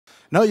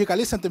No, you can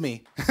listen to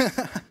me.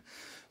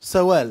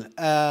 So, well,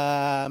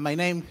 my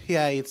name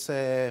here is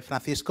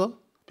Francisco.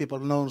 People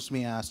knows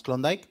me as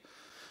Klondike.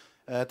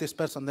 This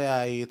person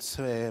there is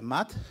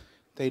Matt.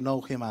 They know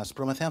him as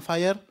Promethean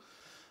Fire.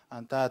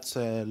 And that's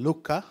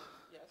Luca.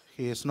 Yes.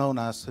 He is known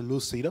as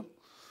Luz Zero.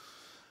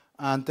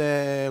 And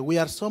we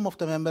are some of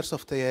the members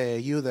of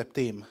the Eudev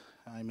team.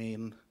 I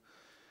mean,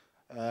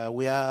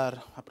 we are,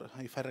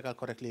 if I recall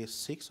correctly,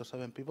 6 or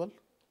 7 people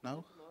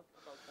now.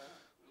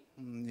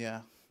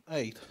 Yeah,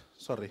 8,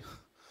 sorry.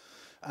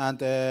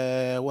 And,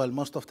 well,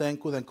 most of them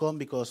couldn't come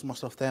because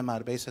most of them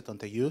are based on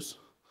the use.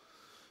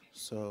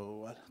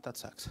 So, well, that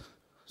sucks.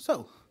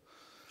 So,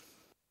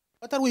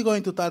 what are we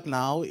going to talk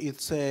now?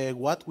 It's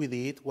what we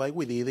did, why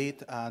we did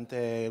it,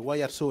 and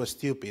why are so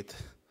stupid.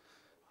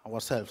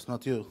 Ourselves,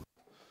 not you.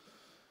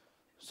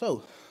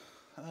 So,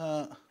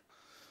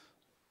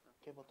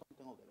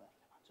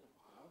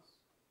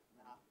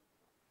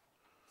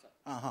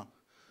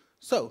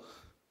 So,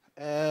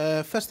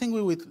 first thing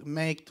we would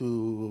make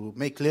to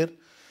make clear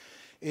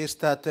is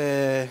that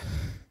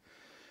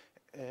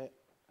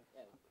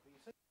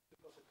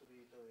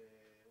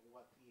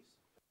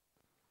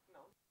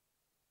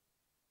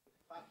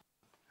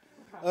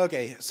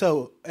okay,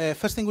 so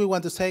first thing we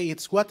want to say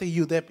is what a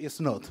Eudev is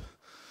not.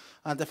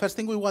 And the first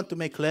thing we want to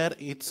make clear,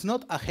 it's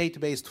not a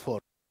hate-based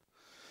forum.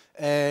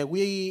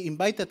 We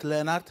invited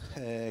Leonard,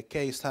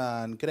 Case,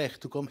 and Greg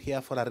to come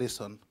here for a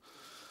reason.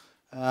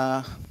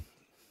 I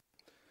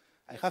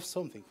have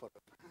something for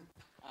them.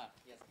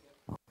 Yes.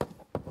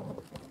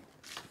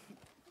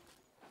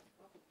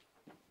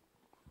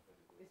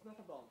 It's not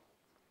a bomb.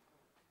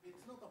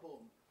 It's not a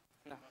bomb.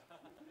 No.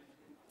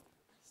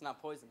 It's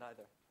not poisoned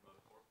either.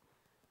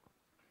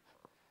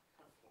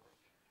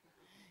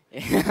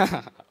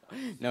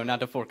 No,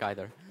 not a fork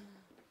either.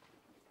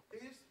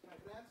 This, my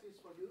friends, is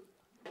for you.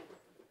 A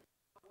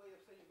way of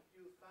saying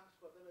you thanks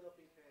for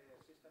developing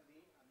System D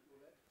and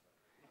Eudev.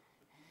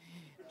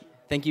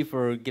 Thank you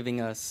for giving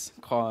us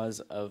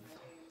cause of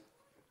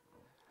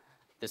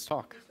this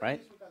talk,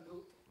 right?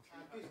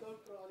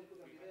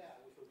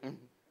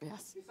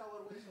 Yes.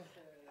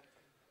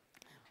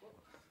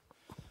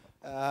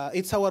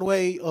 It's our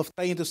way of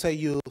trying to say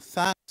you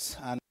thanks,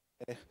 and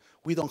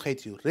we don't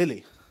hate you,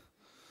 really.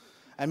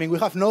 I mean, we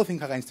have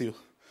nothing against you.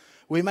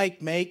 We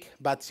might make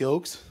bad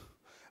jokes,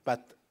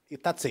 but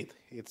that's it.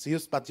 It's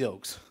just bad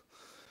jokes.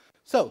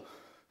 So,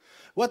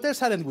 what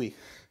else aren't we?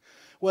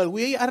 Well,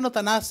 we are not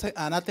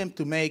an attempt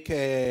to make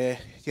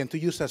Gen 2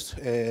 users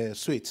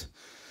switch.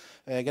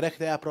 Greg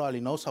there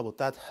probably knows about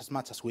that as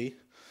much as we.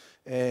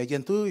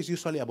 Gen 2 is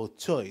usually about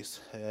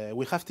choice.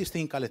 We have this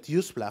thing called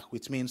use flag,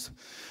 which means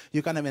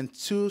you can even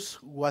choose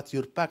what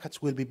your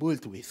package will be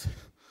built with.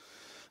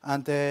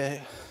 And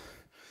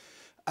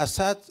as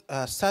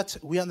such,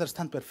 we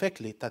understand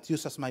perfectly that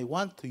users might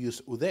want to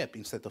use Eudev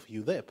instead of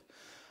Eudev,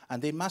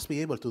 and they must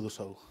be able to do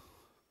so.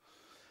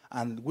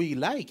 And we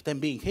like them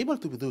being able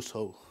to do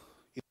so.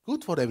 It's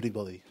good for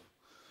everybody.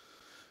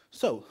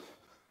 So,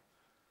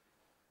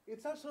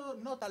 it's also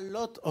not a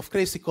lot of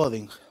crazy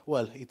coding.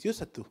 Well, it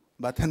used to,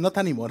 but not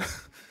anymore.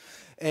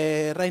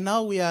 Right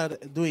now, we are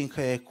doing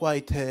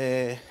quite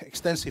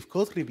extensive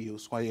code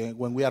reviews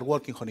when we are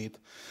working on it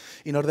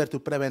in order to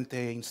prevent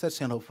the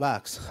insertion of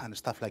bugs and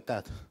stuff like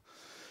that.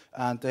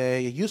 And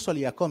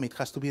usually, a commit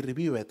has to be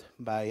reviewed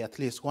by at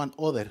least one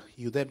other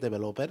Eudev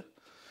developer.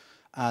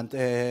 And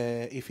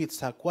if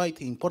it's a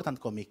quite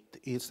important commit,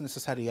 it's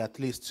necessary at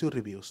least 2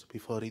 reviews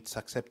before it's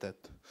accepted.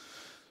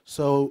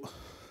 So,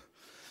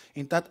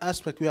 in that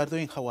aspect, we are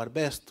doing our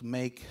best to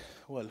make,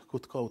 well,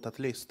 good code at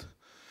least.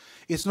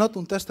 It's not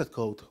untested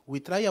code. We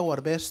try our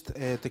best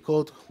the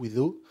code we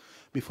do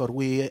before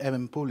we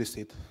even publish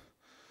it.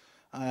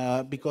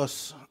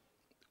 Because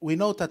we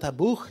know that a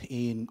bug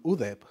in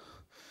Eudev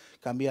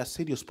can be a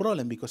serious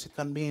problem because it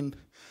can mean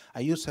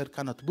a user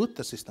cannot boot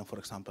the system, for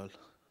example.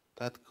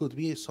 That could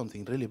be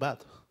something really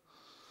bad.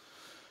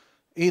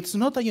 It's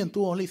not a Gen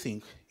 2 only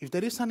thing. If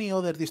there is any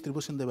other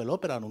distribution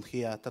developer around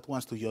here that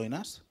wants to join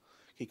us,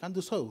 he can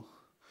do so.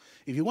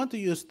 If you want to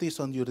use this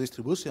on your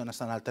distribution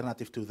as an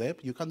alternative to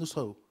Eudev, you can do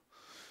so.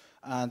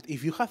 And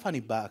if you have any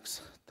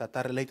bugs that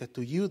are related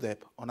to Eudev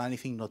on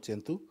anything not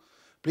Gen 2,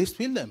 please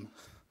fill them.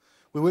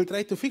 We will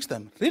try to fix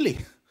them, really.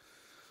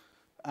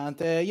 And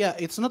yeah,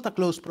 it's not a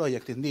closed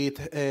project, indeed.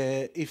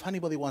 If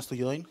anybody wants to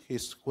join,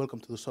 he's welcome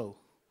to do so.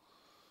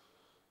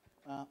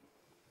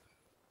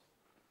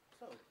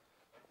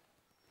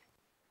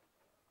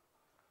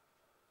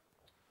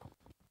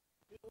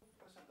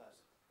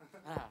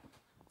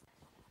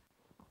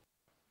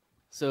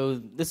 So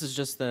this is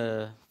just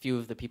a few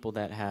of the people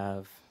that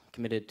have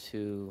committed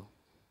to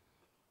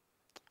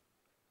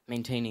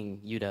maintaining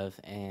Eudev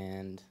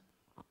and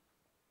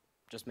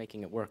just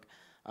making it work.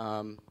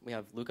 We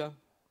have Luca,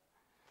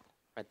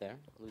 right there,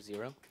 Luz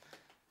Zero.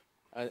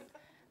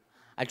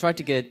 I tried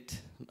to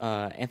get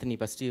Anthony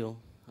Bastille,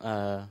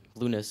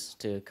 Lunas,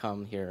 to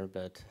come here,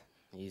 but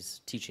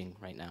he's teaching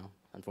right now,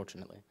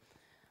 unfortunately.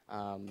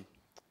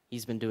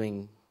 He's been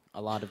doing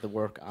a lot of the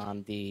work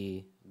on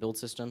the build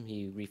system.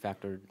 He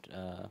refactored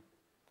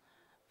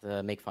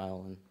the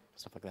makefile and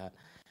stuff like that.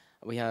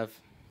 We have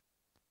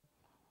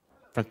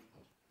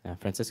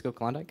Francisco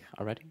Klondike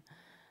already.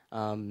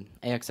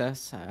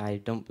 AXS, I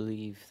don't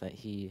believe that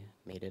he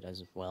made it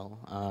as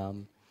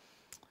well.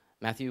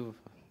 Matthew,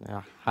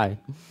 hi.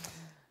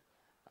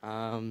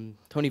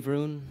 Tony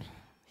Vroon,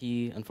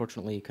 he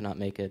unfortunately could not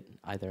make it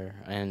either,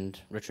 and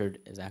Richard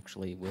is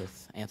actually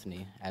with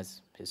Anthony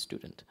as his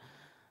student.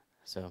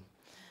 So,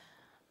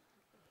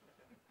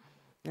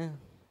 yeah,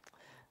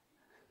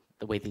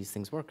 the way these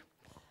things work.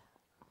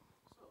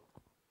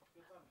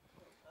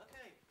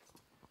 Okay,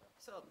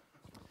 so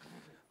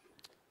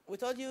we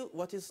told you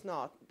what is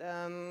not,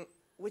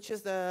 which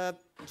is the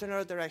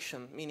general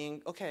direction,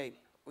 meaning, okay,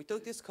 we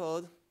took this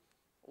code,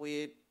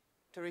 we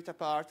tore it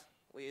apart,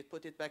 we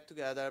put it back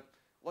together.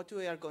 What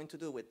we are going to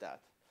do with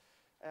that?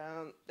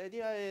 The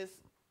idea is,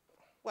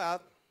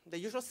 well, the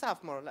usual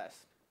stuff, more or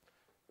less.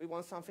 We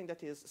want something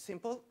that is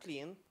simple,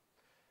 clean,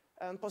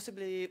 and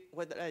possibly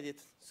weather-edit,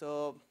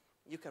 so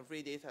you can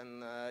read it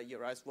and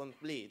your eyes won't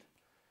bleed.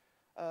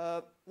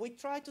 We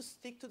try to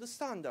stick to the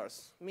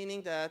standards,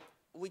 meaning that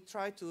we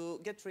try to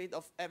get rid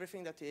of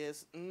everything that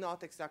is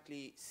not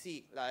exactly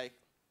C, like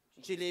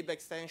glib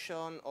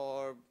extension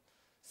or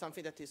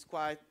something that is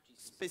quite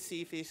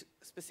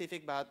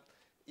specific, but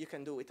you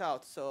can do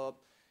without. So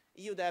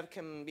Eudev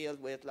can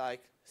build with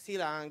like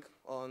clang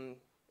on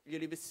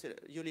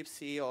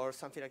ulibc or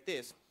something like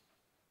this.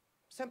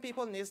 Some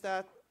people need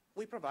that,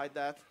 we provide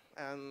that,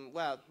 and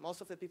well, most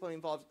of the people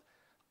involved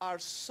are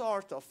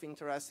sort of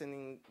interested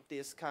in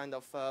this kind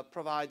of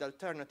provide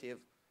alternative.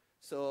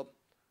 So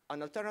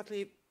an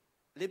alternative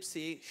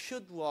libc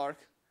should work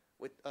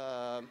with,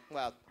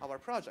 well, our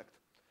project.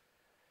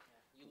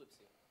 Yeah, ulibc,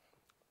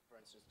 for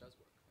instance, does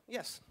work.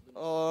 Yes,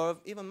 or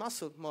even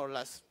muscle, more or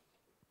less.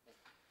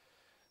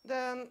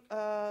 Then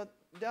the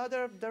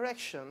other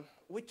direction,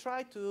 we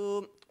try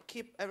to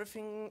keep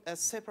everything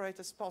as separate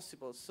as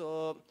possible.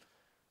 So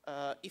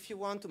if you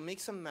want to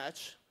mix and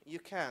match, you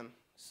can.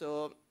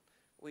 So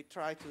we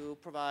try to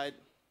provide,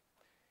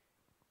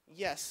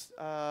 yes,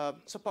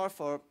 support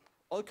for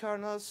all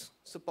kernels,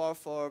 support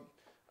for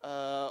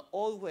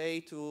all way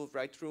to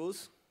write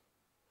rules.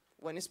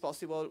 When it's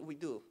possible, we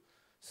do.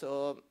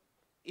 So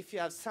if you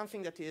have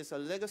something that is a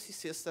legacy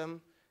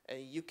system,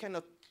 you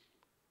cannot,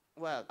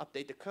 well,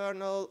 update the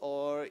kernel,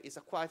 or it's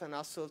quite an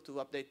hassle to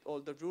update all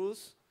the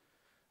rules,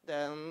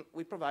 then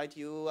we provide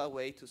you a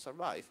way to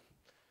survive.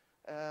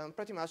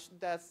 Pretty much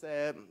that's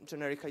the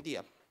generic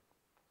idea.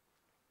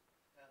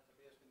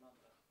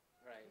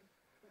 Right.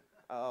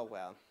 Oh,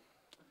 well.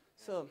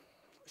 So,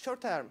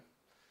 short term,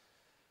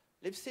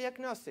 libc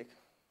agnostic.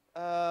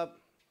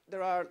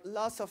 There are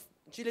lots of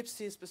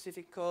glibc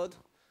specific code.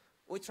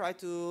 We try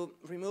to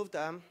remove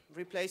them,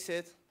 replace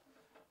it.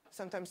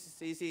 Sometimes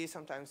it's easy,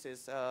 sometimes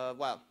it's,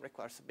 well,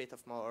 requires a bit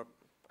of more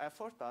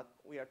effort, but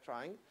we are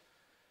trying.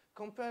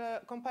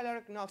 Compiler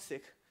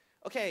agnostic.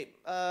 Okay,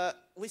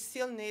 we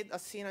still need a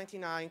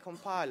C99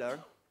 compiler.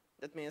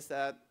 That means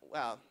that,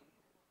 well,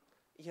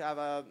 you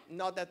have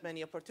not that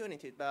many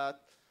opportunities,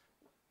 but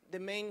the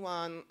main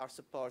one are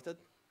supported.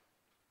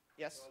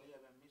 Yes? Well, yeah,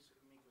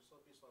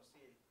 Microsoft Visual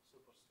C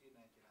supports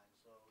C99,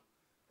 so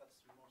that's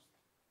most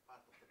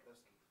part of the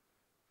present.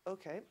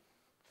 Okay.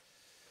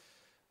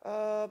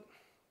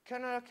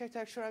 Kernel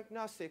architecture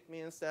agnostic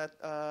means that,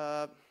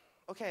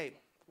 okay,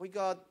 we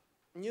got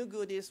new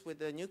goodies with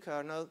the new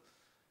kernel,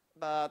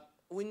 but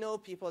we know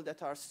people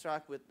that are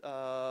stuck with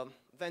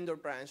vendor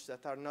branch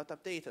that are not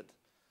updated.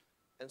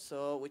 And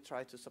so we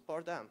try to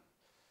support them.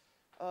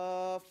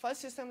 File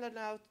system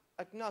layout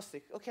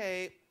agnostic.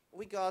 Okay,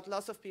 we got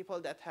lots of people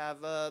that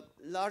have a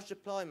large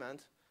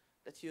deployment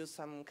that use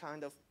some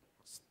kind of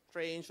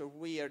strange or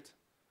weird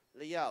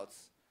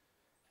layouts.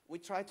 We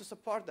try to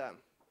support them.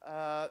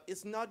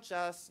 It's not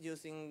just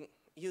using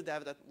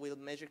Eudev that will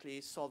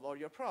magically solve all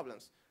your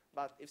problems.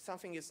 But if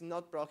something is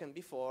not broken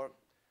before,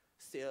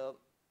 still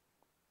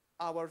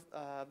our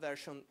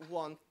version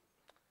won't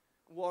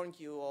warn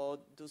you or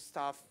do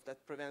stuff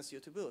that prevents you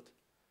to boot.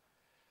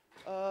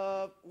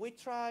 We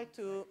try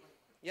to,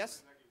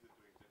 yes?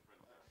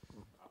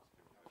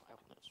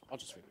 I'll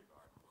just read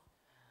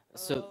it.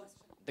 So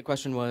the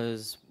question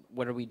was,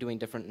 what are we doing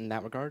different in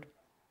that regard?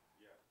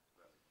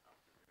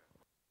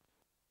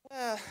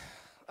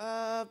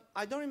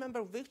 I don't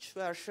remember which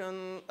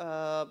version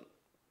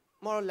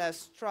more or less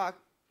struck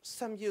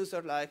some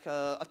user like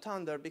a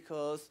Thunder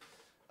because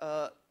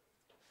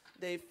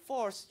they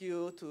force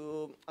you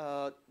to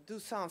do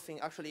something.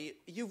 Actually,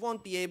 you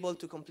won't be able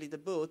to complete the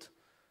boot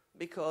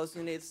because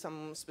you need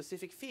some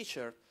specific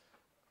feature.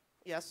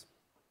 Yes?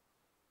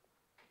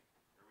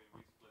 I mean,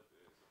 we split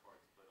support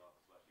split off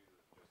slash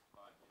user just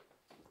fine.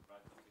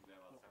 Rather than using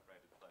them on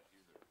separated slash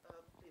user.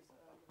 Please.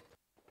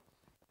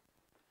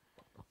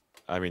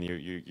 I mean,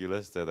 you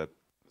listed that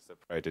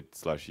separated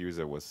slash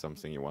user was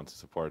something you want to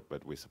support,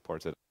 but we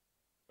supported.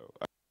 So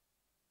I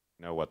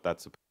know what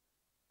that's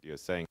you're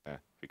saying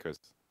there because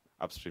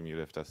upstream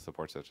Eudev does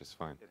support that just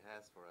fine. It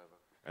has forever.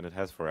 And it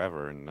has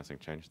forever, and nothing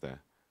changed there.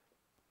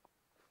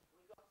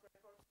 We got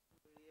records,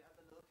 we had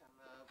a look, and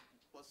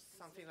was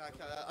something like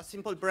a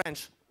simple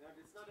branch.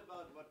 It's not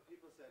about what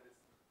people said,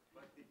 it's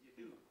what did you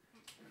do?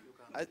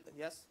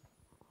 Yes?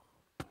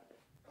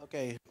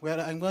 Okay,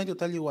 I'm going to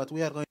tell you what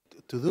we are going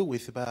to do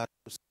with bar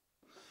user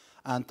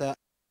and tell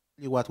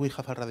you what we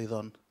have already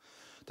done.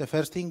 The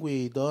first thing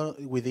we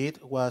did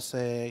was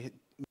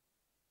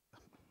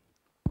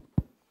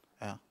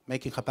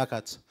making a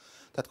package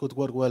that could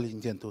work well in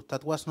Gentoo.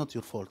 That was not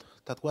your fault.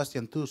 That was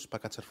Gentoo's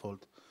packager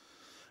fault.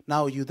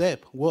 Now Eudev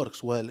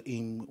works well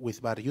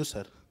with bar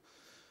user,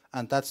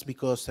 and that's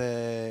because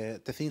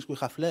the things we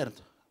have learned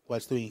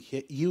whilst doing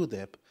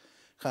Eudev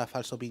have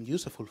also been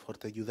useful for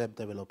the Eudev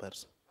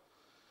developers.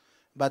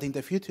 But in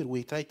the future,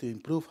 we try to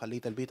improve a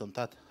little bit on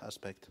that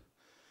aspect.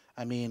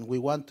 I mean, we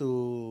want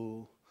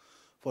to,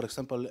 for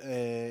example,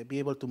 be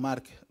able to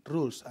mark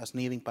rules as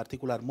needing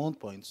particular mount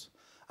points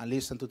and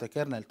listen to the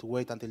kernel to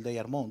wait until they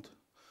are mount.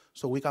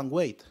 So we can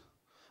wait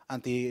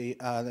until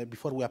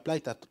before we apply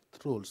that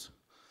rules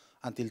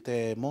until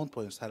the mount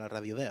points are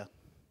already there.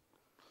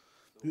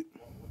 So do you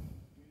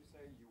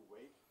say you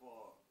wait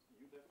for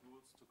Eudev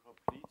rules to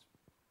complete?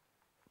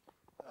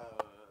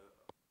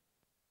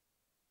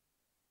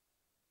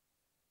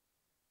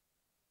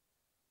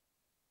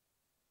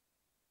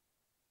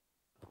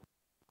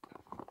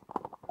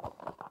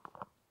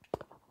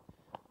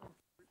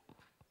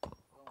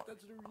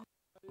 That's the reason.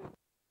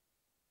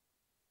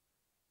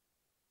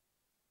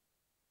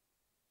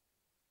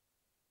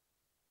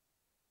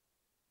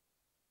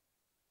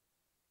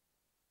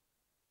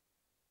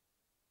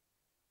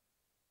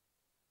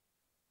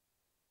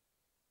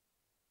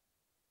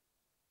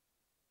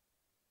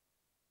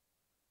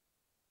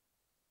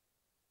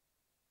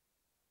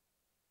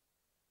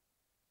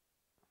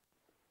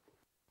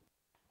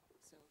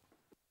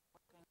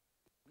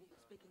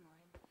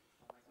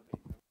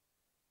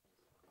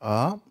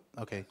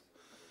 Okay.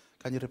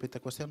 Can you repeat the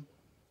question?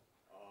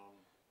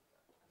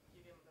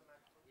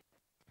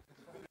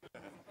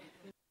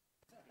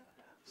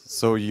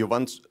 So you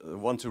want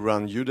to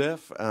run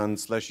Eudev and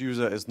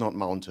 /user is not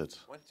mounted.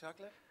 Want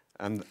chocolate?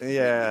 And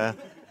yeah,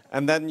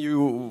 and then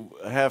you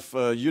have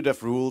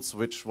Eudev rules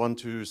which want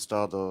to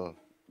start a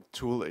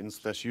tool in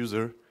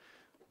 /user,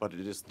 but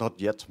it is not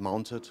yet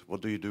mounted.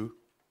 What do you do?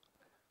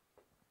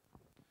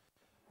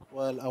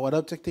 Well, our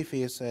objective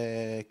is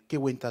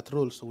queuing that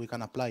rule so we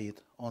can apply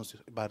it once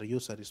bar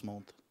user is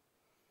mounted.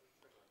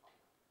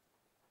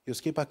 You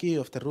skip a key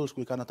of the rules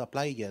we cannot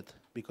apply yet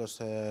because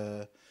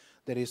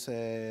there is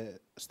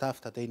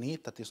stuff that they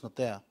need that is not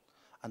there,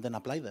 and then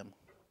apply them.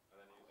 And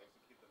then you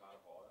execute them out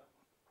of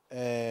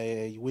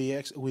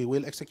order? We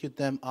will execute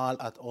them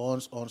all at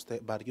once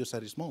the bar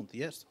user is mounted,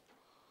 yes.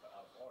 But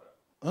out of order?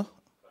 Huh?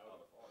 But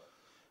out of order?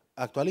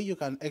 Actually, you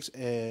can,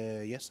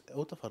 yes,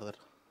 out of order.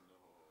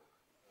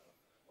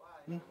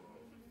 Why?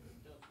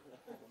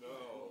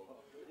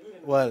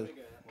 Well,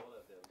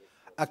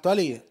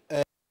 actually,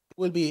 it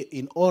will be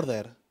in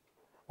order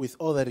with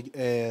other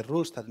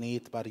rules that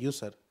need bar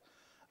user,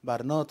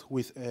 but not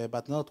with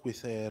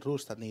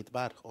rules that need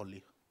bar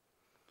only.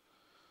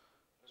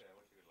 Okay,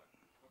 what you would like.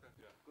 Okay,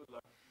 yeah. Good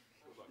luck.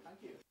 Good luck.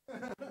 Thank you.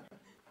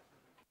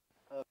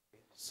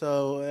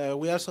 So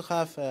we also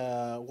have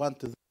want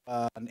to do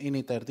an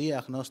init-RD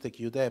agnostic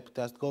Eudev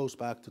that goes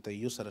back to the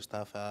user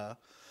stuff.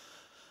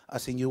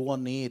 As in, you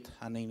won't need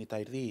an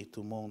init-RD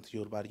to mount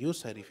your bar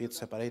user if it's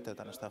separated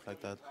and stuff like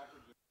that. That's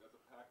a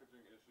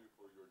packaging issue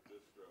for your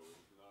distro.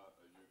 It's not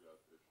a Eudev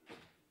issue.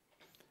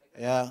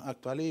 Yeah,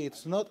 actually,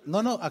 it's not.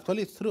 No,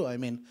 actually, it's true. I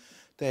mean,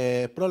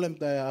 the problem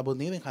about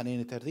needing an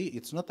init-RD,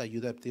 it's not a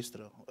Eudev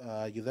distro,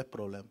 Eudev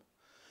problem.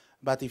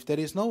 But if there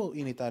is no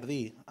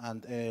init-RD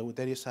and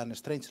there is a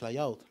strange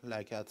layout,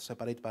 like a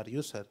separate bar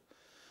user,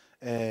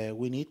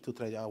 we need to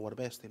try our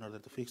best in order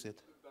to fix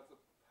it. That's a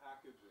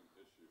packaging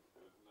issue.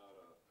 It is not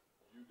a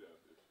Eudev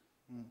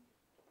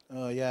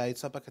issue. Yeah,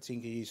 it's a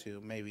packaging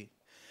issue, maybe.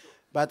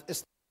 But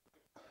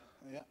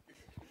yeah.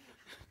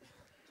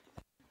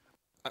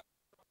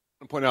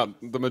 I point out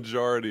the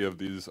majority of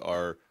these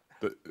are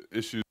the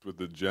issues with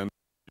the Gen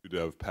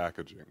Eudev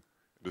packaging.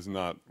 It is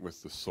not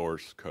with the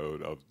source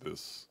code of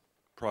this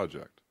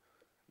project.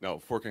 Now,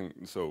 forking,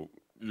 so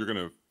you're going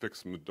to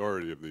fix the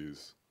majority of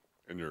these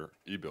in your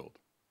e-build.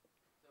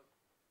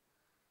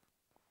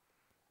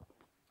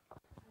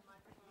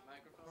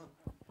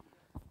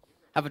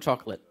 Have a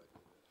chocolate.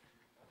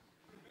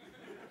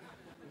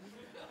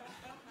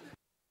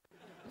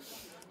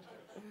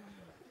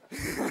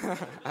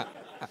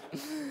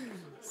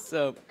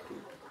 So,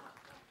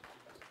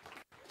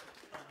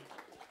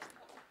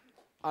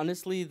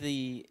 honestly,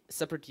 the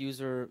separate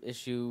user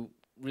issue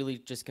really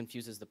just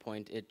confuses the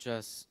point. It's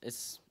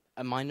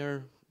a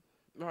minor,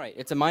 right,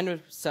 it's a minor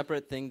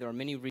separate thing. There are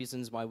many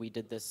reasons why we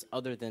did this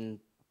other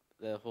than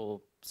the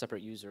whole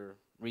separate user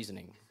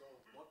reasoning. So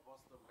what was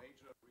the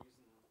major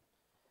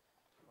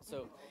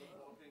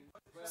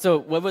reason? So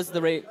what was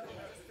the rate?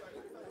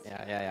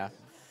 Yeah.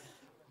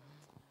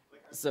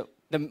 So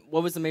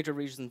what was the major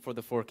reason for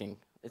the forking?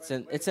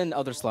 It's in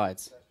other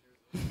slides.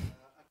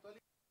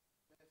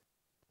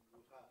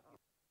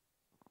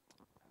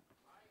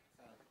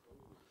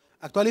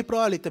 Actually,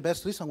 probably the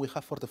best reason we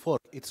have for the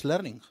fork, it's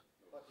learning.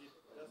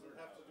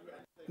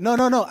 No,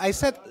 no, no. I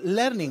said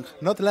learning,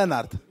 not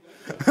Leonard.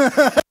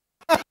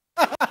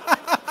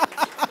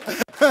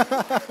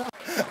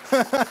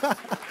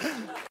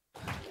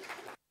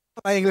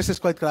 My English is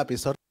quite crappy.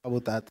 Sorry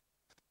about that.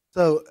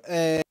 So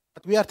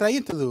what we are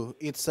trying to do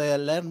is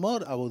learn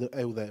more about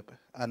Eudev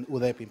and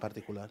Eudev in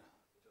particular.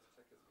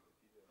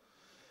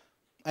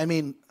 I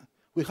mean,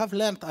 we have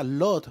learned a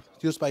lot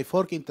just by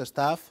forking the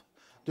stuff,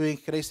 doing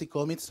crazy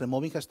commits,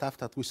 removing stuff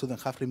that we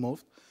shouldn't have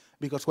removed.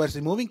 Because while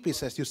removing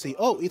pieces, you see,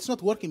 oh, it's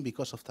not working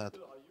because of that.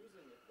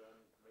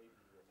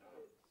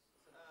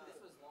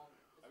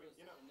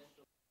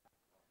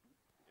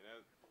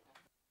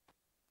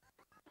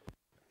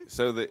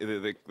 So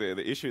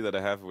the issue that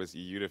I have with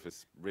Eudev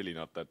is really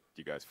not that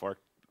you guys fork.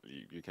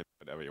 You can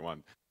do whatever you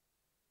want.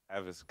 I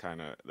have is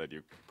kind of that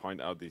you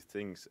point out these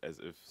things as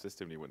if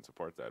systemd wouldn't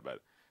support that, but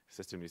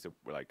systemd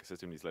like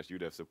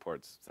systemd/Eudev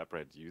supports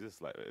separate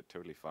users like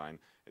totally fine.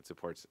 It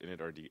supports init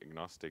or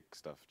agnostic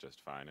stuff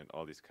just fine, and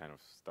all these kind of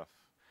stuff.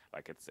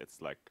 Like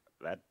it's like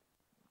that.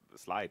 The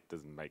slide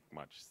doesn't make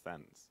much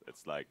sense.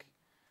 It's like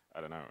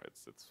I don't know.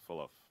 It's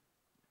full of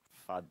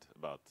FUD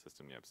about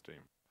systemd upstream.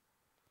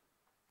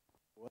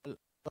 Well,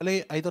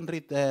 actually, I don't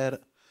read their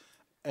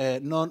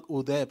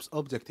non-Eudev's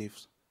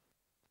objectives.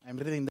 I'm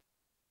reading them.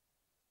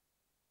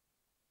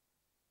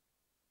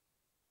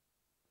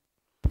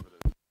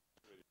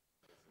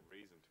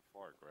 Reason to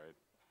fork, right?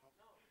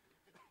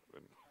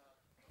 But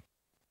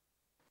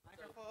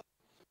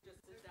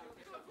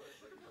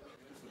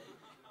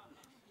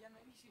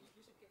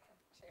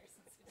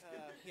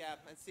yeah,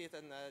 and see it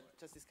and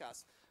just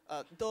discuss.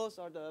 Those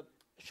are the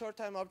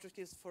short-term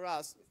objectives for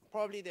us.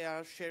 Probably they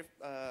are shared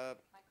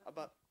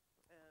about.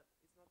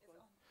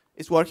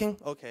 It's working?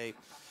 Okay.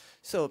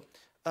 So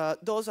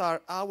those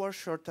are our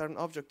short-term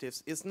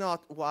objectives. It's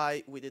not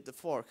why we did the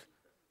fork.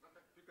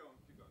 Keep going,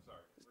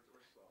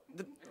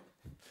 sorry.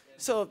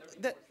 So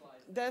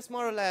that's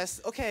more or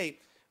less, okay,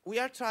 we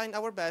are trying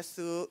our best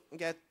to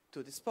get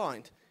to this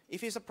point.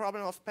 If it's a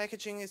problem of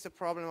packaging, it's a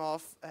problem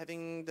of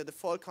having the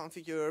default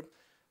configure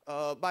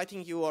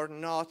biting you or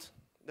not,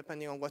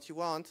 depending on what you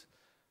want,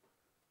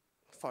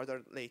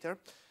 further later.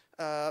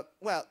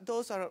 Well,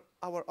 those are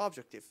our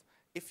objectives.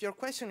 If your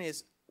question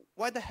is,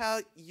 why the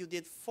hell you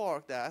did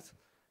fork that,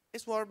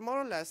 it's more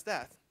or less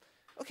that.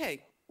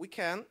 Okay, we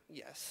can,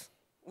 yes.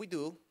 We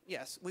do,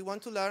 yes. We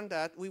want to learn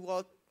that. We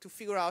want to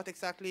figure out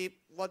exactly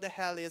what the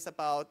hell is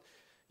about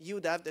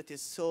Eudev that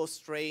is so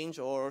strange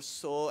or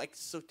so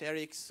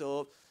exoteric,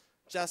 so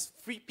just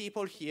 3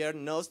 people here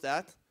knows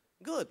that.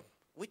 Good,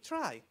 we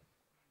try.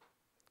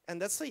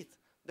 And that's it.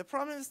 The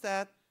problem is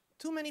that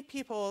too many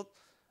people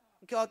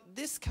got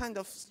this kind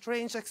of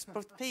strange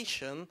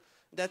expectation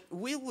that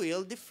we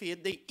will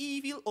defeat the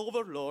evil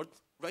overlord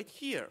right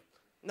here.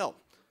 No,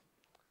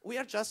 we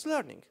are just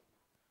learning.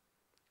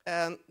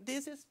 And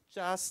this is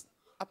just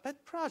a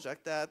pet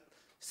project that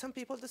some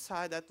people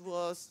decide that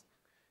was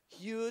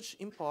huge,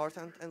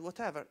 important, and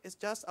whatever. It's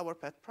just our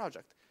pet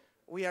project.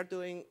 We are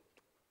doing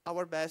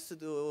our best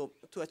to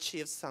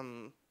achieve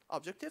some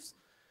objectives.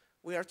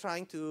 We are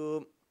trying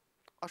to,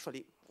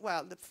 actually,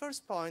 well, the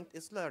first point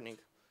is learning.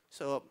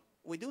 So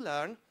we do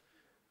learn.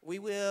 We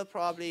will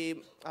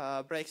probably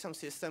break some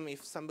system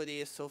if somebody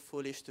is so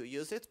foolish to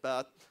use it,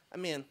 but I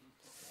mean,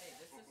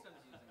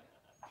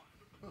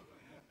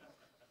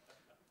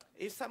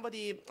 if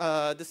somebody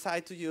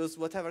decides to use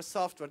whatever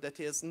software that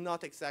is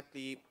not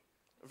exactly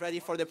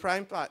ready for the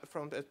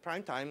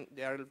prime time,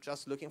 they are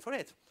just looking for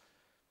it.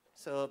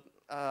 So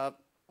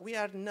we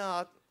are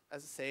not,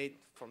 as I said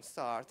from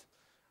start,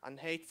 an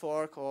hate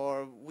fork,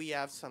 or we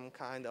have some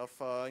kind of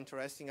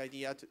interesting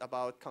idea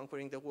about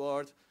conquering the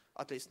world,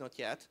 at least not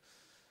yet.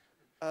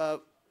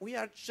 We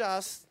are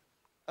just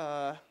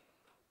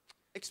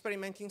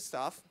experimenting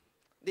stuff.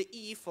 The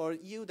E for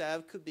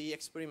Eudev could be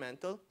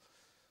experimental.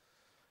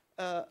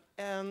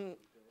 And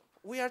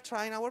we are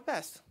trying our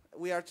best.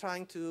 We are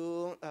trying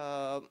to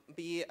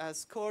be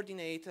as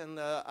coordinated and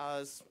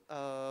as,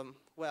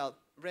 well,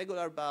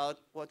 regular about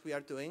what we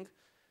are doing.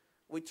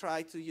 We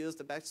try to use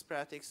the best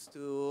practice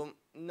to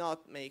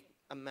not make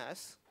a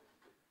mess.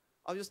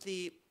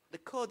 Obviously, the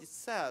code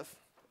itself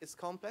is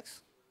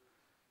complex.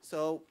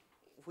 So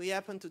we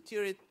happen to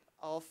tear it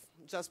off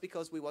just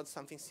because we want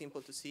something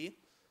simple to see,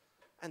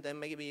 and then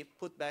maybe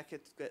put back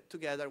it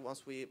together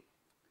once we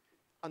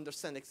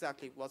understand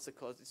exactly what the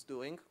code is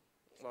doing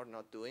or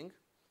not doing.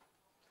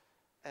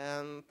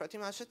 And pretty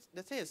much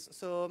that is.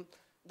 So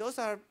those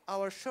are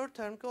our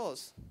short-term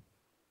goals.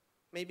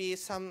 Maybe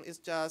some is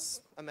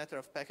just a matter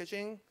of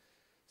packaging.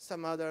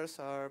 Some others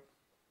are,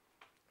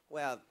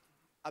 well,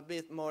 a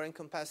bit more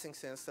encompassing,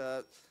 since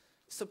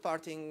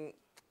supporting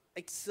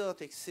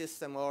exotic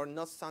system or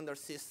not standard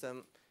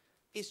system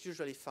is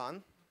usually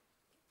fun.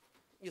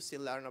 You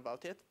still learn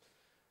about it.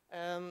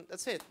 And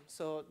that's it.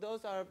 So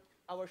those are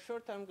our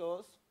short-term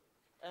goals.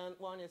 And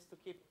one is to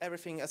keep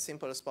everything as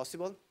simple as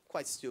possible.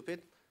 Quite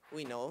stupid,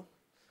 we know.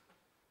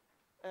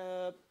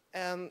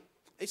 And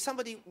if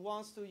somebody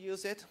wants to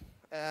use it,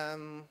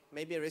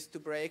 maybe a risk to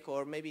break,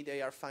 or maybe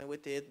they are fine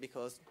with it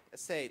because,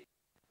 let's say,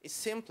 it's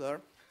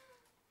simpler.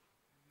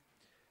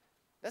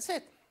 That's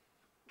it.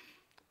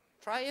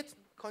 Try it,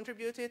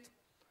 contribute it,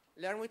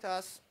 learn with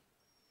us.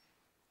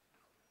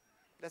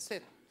 That's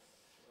it.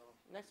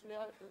 Next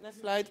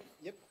slide.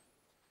 Yep.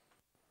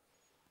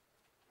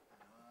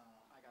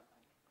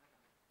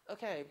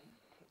 Okay,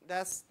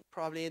 that's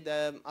probably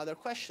the other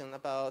question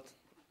about,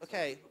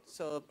 okay,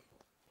 so.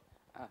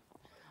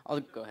 I'll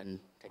go ahead and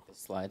take this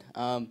slide.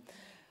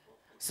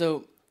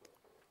 So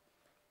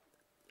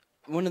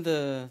one of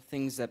the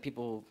things that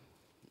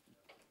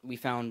we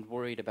found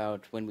worried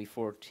about when we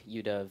forked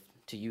Eudev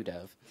to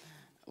Eudev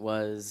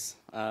was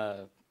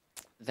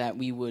that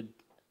we would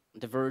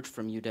diverge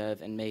from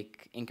Eudev and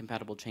make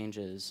incompatible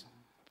changes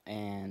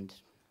and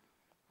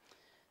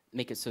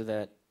make it so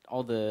that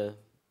all the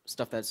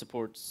stuff that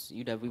supports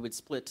Eudev, we would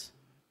split,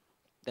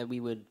 that we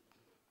would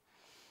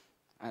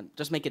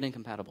just make it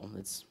incompatible.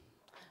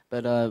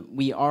 But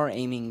we are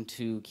aiming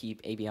to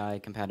keep ABI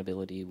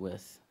compatibility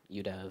with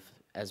Eudev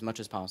as much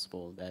as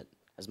possible,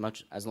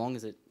 as long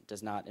as it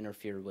does not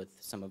interfere with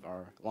some of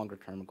our longer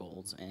term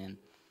goals. And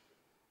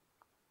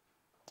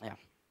yeah,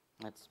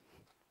 that's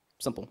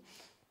simple.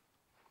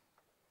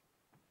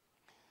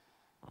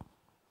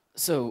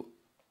 So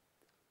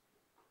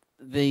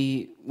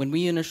when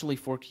we initially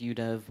forked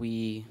Eudev,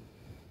 we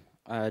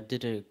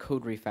did a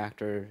code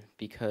refactor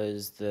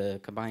because the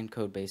combined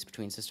code base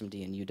between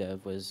systemd and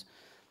Eudev was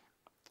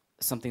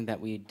something that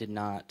we did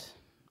not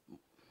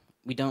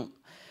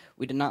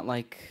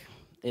like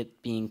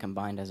it being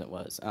combined as it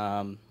was.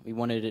 We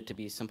wanted it to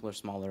be simpler,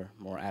 smaller,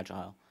 more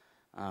agile.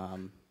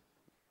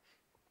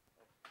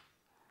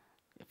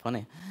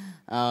 Funny.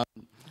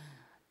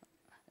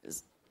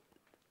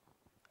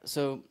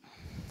 So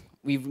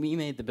we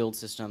remade the build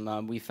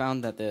system. We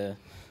found that the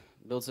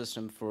build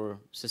system for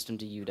systemd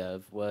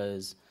Eudev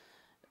was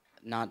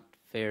not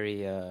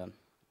very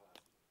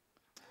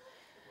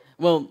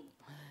well.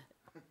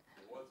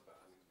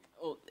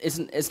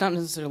 It's not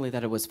necessarily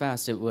that it was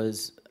fast. It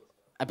was,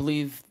 I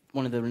believe,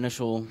 one of the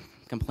initial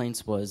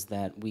complaints was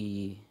that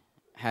we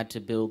had to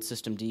build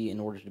systemd in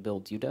order to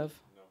build Eudev.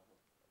 No.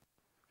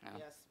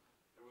 Yes.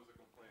 It was a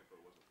complaint, but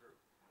it wasn't true.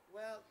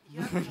 Well, you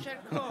have to share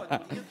code.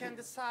 You can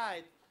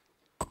decide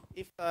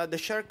if the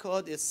share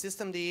code is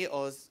systemd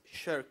or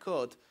share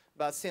code.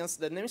 But since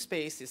the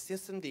namespace is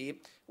systemd,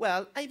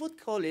 well, I would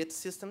call it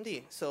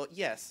systemd. So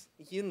yes,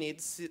 you need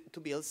to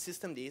build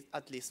systemd,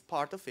 at least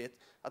part of it,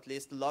 at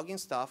least logging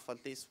stuff,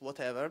 at least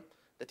whatever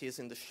that is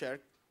in the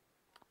shared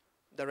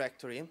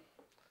directory.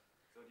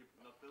 So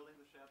you're not building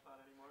the shared file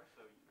anymore?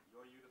 So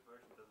your Eudev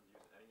version doesn't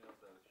use any of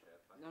those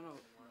shared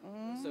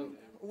files? So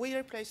we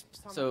replaced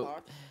some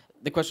part.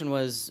 The question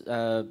was,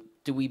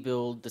 do we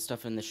build the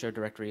stuff in the shared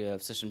directory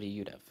of systemd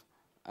Eudev?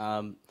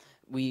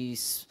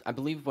 I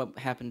believe what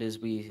happened is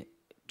we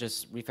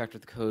just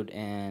refactored the code,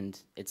 and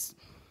it's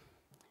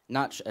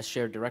not a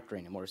shared directory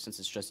anymore since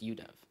it's just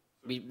Eudev.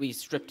 We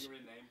stripped. You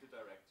renamed the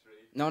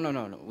directory.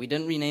 No. We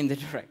didn't rename the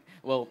directory.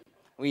 Well,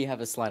 we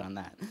have a slide on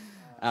that.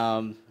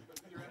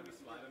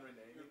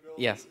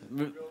 Yes.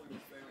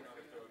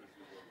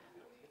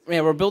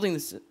 Yeah, we're building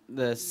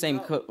the same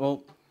code.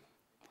 Well.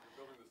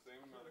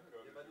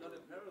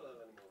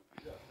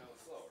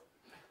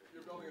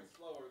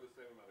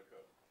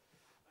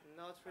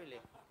 Not really.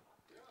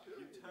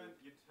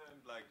 You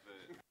turned like the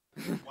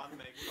one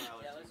makefile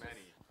into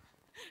many.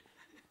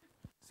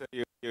 So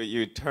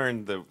you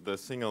turned the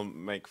single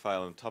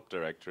makefile and top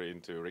directory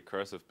into a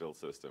recursive build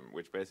system,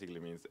 which basically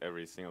means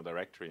every single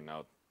directory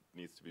now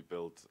needs to be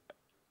built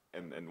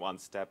in one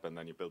step, and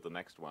then you build the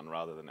next one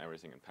rather than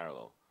everything in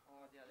parallel.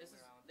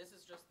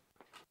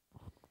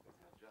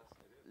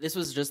 This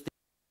was just.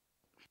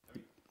 I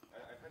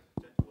heard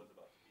gentle was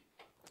about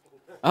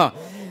speed. Oh.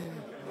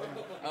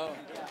 Oh.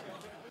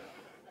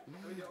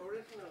 I mean, the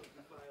original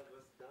file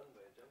was done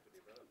by a Gentle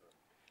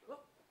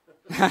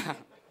developer.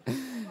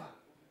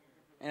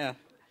 Yeah,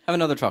 have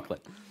another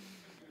chocolate.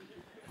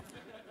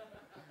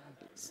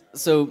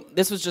 So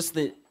this was just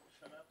the.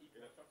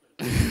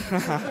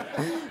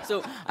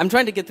 So I'm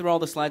trying to get through all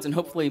the slides, and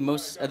hopefully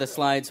most of the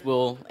slides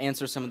will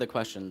answer some of the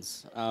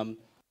questions.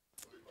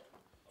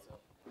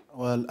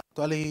 Well,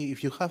 actually,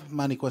 if you have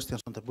many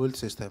questions on the build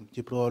system,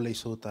 you probably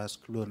should ask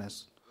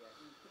Lunes,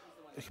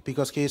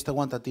 because he is the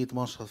one that did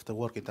most of the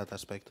work in that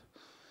aspect.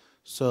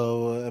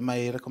 So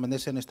my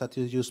recommendation is that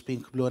you use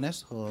Pink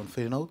Lunes on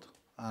Freenode,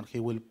 and he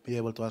will be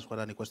able to answer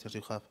any questions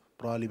you have,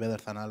 probably better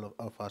than all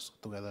of us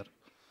together.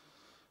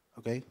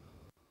 Okay?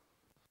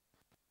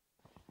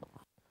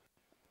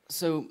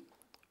 So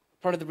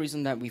part of the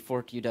reason that we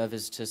forked Eudev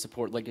is to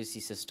support legacy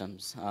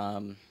systems.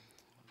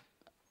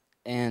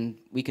 And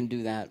we can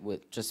do that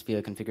with just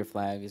via configure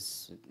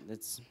flags.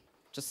 It's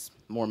just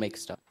more make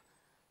stuff.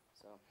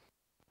 So,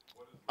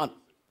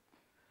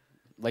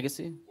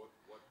 legacy?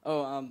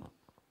 Oh,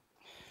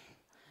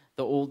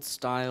 the old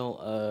style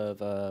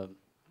of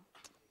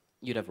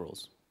Eudev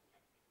rules.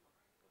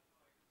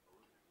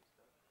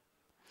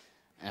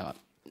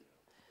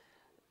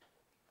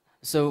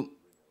 So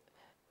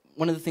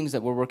one of the things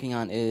that we're working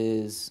on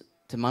is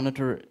to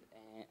monitor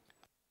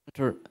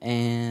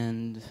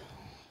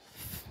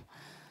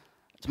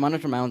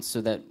mounts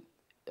so that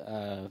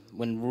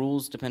when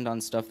rules depend on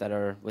stuff that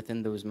are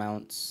within those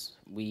mounts,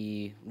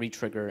 we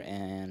re-trigger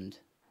and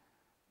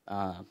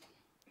I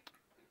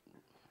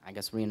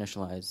guess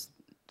reinitialize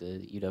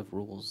the Eudev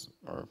rules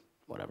or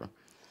whatever.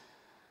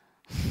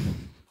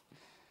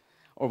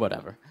 Or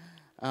whatever.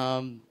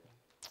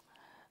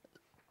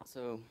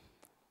 So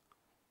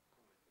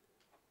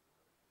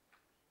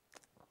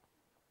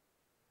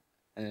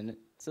an init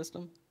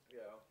system?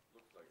 Yeah,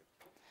 looks like it.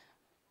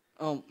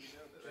 Oh.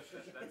 That's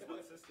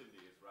what systemd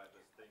is, right?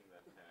 This thing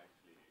that can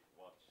actually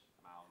watch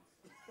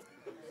mounts and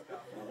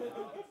stuff.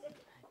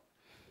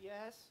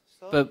 Yes.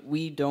 So But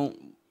we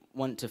don't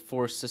want to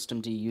force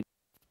systemd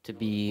to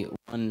be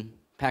one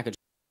package.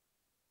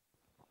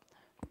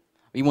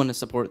 We want to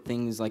support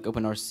things like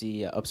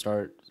OpenRC,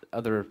 Upstart,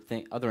 other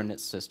init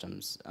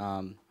systems.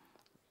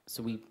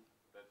 So we.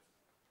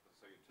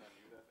 So you turn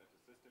Eudev into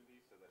systemd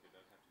so that you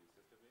don't have to use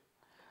systemd?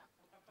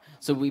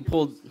 So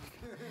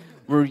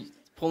we're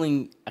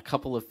pulling a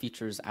couple of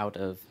features out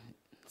of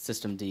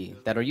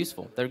systemd that are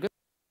useful. They're good.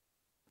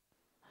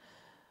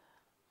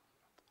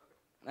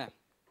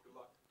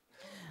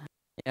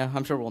 Yeah,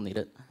 I'm sure we'll need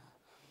it.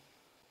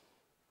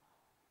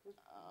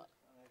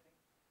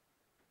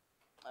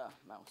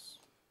 Mouse.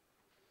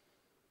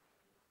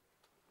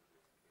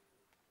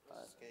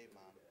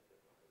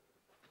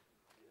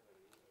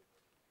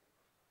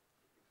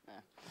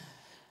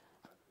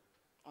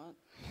 What?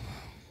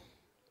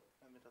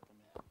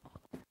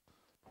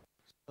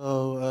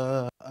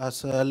 So,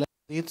 as Len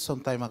did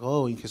some time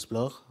ago in his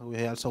blog,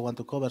 we also want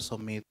to cover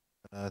some myths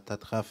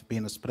that have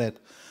been spread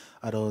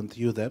around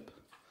Eudev.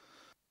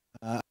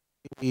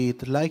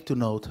 We'd like to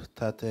note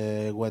that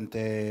when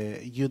the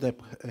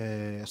Eudev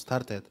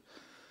started,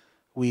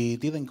 we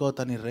didn't got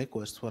any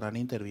requests for an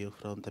interview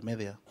from the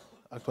media.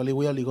 Actually,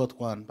 we only got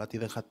one, but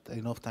didn't have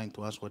enough time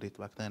to answer it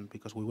back then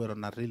because we were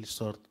on a really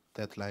short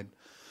deadline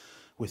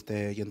with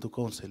the Gentoo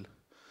Council.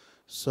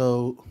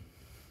 So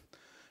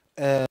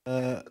there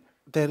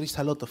is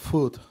a lot of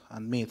food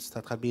and myths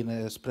that have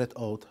been spread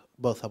out,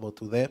 both about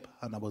Eudev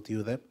and about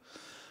Eudev,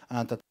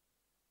 and that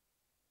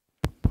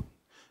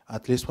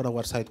at least for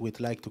our side, we'd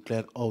like to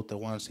clear out the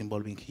ones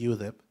involving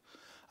Eudev.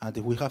 And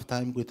if we have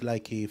time, we'd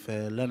like if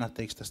Leonard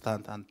takes the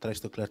stand and tries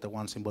to clear the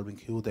ones involving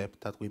Eudev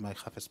that we might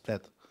have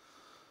spread.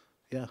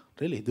 Yeah,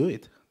 really, do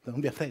it. Don't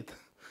be afraid.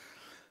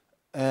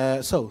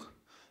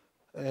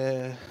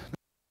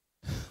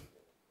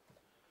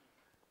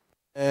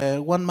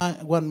 One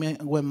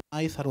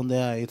myth around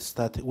there is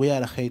that we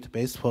are a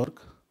hate-based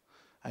fork.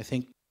 I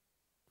think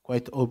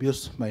quite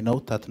obvious by now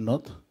that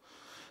not.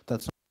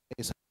 That's not the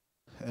case.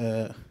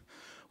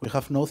 We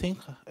have nothing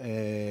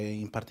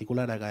in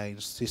particular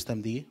against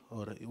systemd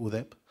or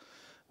Eudev.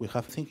 We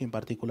have nothing in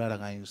particular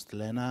against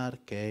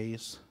Leonard,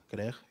 Case,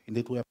 Greg.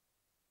 Indeed, we have.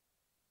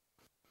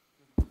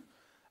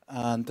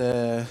 And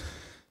okay,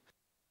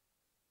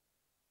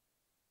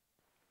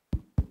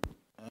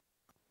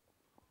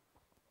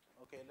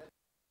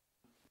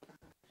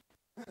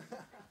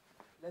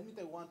 let me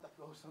take one that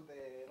goes on the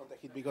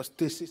hit because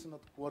this is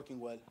not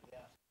working well. Yeah.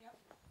 Yep.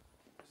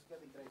 This is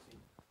getting crazy.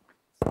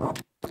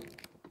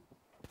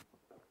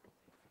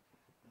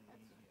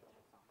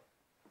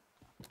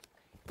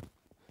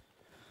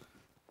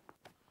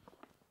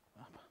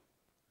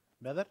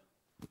 Better?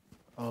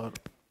 Or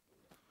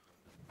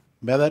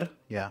better?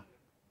 Yeah.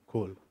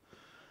 Cool.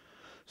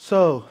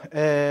 So,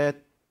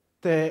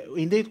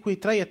 indeed, we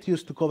tried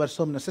to cover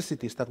some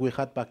necessities that we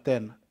had back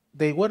then.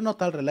 They were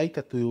not all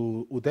related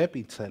to Eudev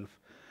itself.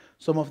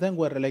 Some of them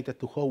were related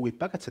to how we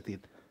packaged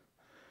it.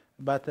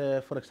 But,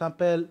 for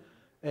example,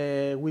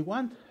 we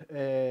want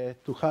to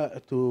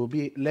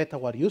let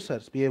our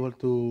users be able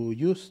to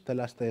use the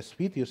latest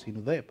videos in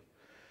Eudev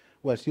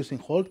whilst using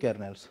old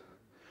kernels.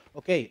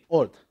 Okay,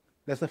 old.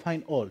 Let's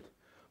define old.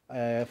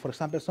 For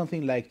example,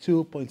 something like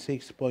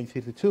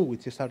 2.6.32,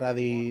 which is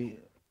already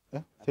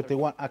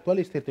 31.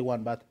 Actually, it's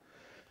 31, but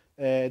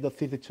the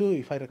 32,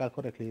 if I recall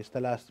correctly, is the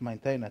last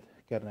maintained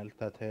kernel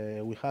that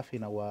we have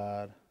in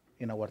our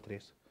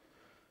trees.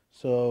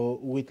 So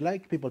we'd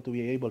like people to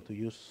be able to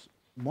use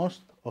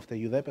most of the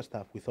Eudev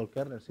stuff with all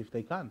kernels if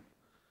they can.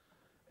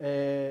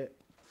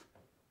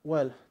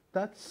 Well,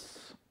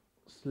 that's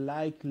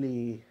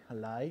slightly a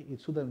lie.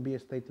 It shouldn't be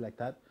stated like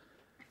that.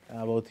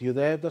 About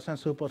Eudev doesn't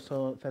support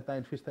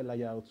certain system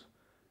layouts.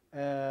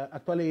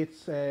 Actually,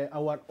 it's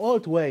our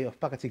old way of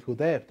packaging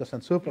Eudev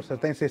doesn't support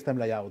certain system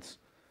layouts.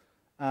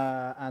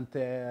 Yeah,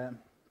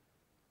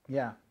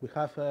 we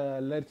have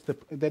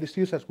there is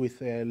users with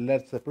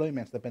large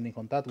deployments depending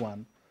on that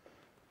one.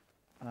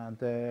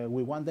 And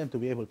we want them to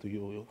be able to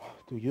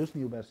use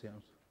new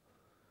versions.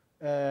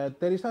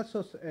 There is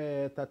also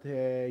that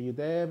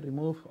Eudev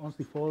remove on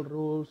default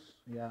rules.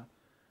 Yeah.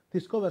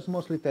 This covers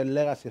mostly the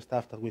legacy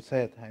stuff that we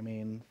said. I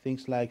mean,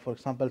 things like, for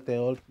example, the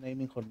old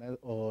naming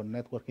or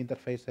network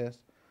interfaces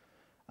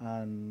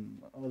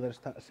and other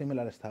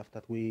similar stuff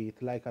that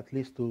we'd like at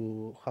least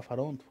to have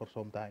around for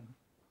some time.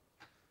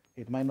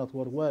 It might not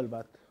work well,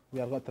 but we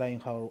are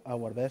trying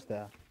our best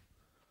there.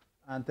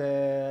 And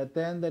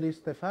then there is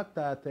the fact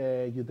that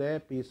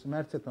Eudev is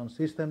merged on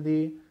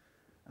systemd,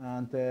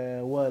 and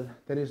well,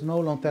 there is no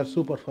long-term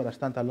support for a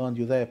standalone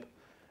Eudev.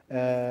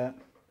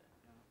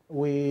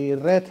 We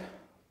read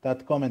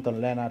that comment on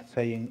Leonard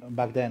saying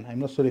back then, I'm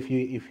not sure if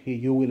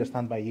you will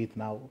stand by it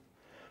now,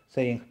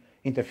 saying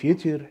in the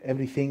future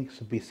everything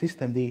should be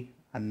systemd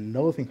and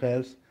nothing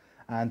else,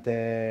 and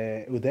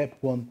Eudev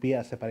won't be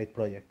a separate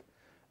project.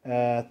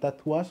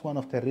 That was one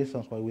of the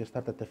reasons why we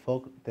started the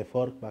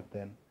fork back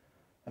then.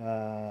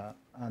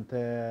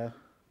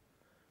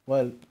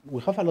 Well,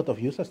 we have a lot of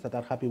users that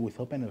are happy with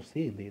OpenRC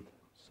indeed.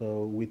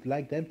 So we'd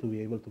like them to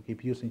be able to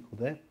keep using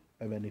Eudev,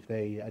 even if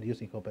they are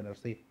using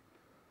OpenRC.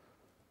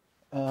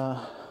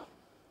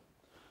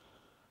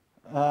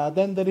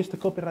 Then there is the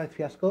copyright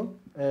fiasco.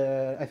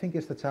 I think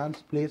it's the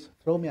chance. Please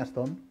throw me a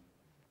stone.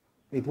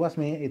 It was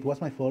me. It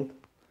was my fault.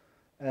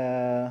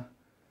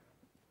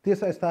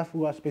 This stuff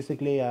was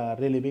basically a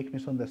really big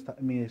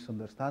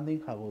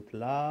misunderstanding about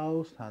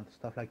laws and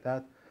stuff like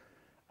that.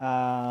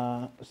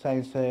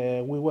 Since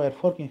we were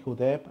forking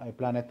Eudev, I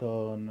planned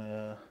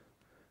on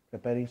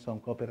preparing some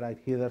copyright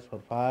headers for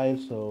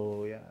files,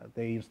 so yeah,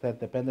 they instead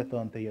depended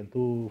on the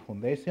Gen2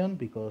 Foundation,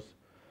 because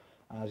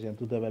as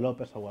Gen2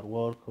 developers, our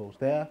work goes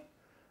there.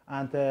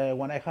 And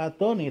when I had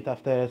done it,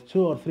 after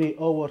 2 or 3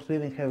 hours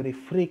reading every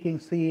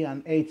freaking C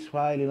and H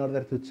file in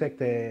order to check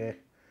the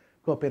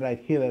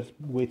copyright headers,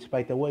 which,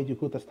 by the way, you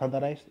could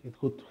standardize, it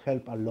could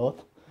help a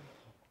lot.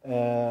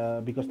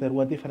 Because there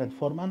were different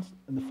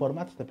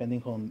formats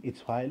depending on each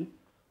file.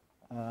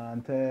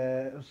 And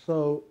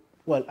so,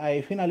 well,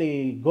 I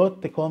finally got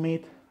the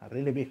commit, a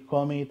really big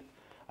commit.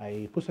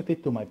 I pushed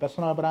it to my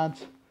personal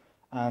branch,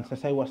 and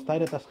since I was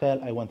tired as hell,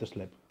 I went to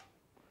sleep.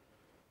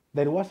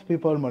 There was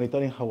people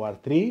monitoring our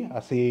tree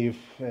as if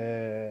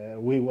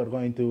we were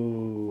going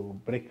to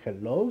break hell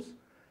laws.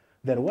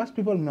 There was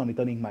people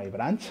monitoring my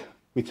branch,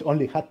 which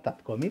only had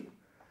that commit.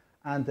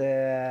 And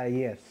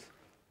yes,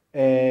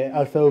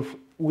 although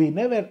we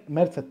never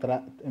merged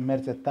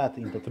that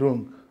into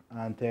trunk,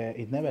 and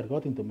it never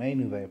got into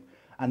main Eudev,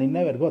 and it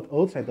never got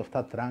outside of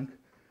that trunk,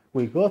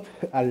 we got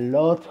a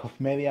lot of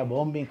media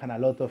bombing and a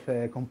lot of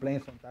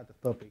complaints on that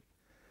topic.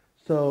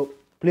 So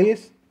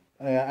please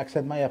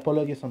accept my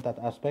apologies on that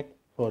aspect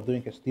for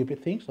doing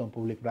stupid things on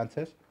public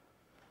branches,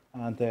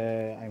 and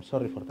I'm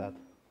sorry for that.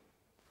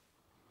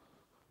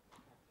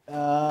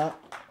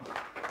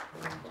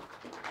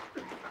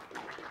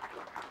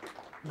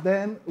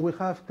 Then we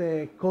have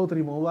the code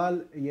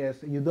removal. Yes,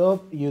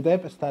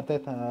 Eudev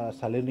started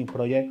as a learning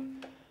project,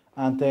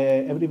 and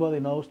everybody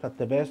knows that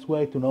the best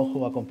way to know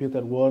how a computer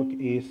works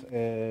is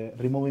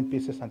removing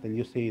pieces until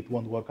you see it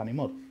won't work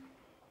anymore.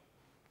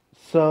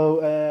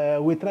 So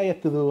we tried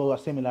to do a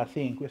similar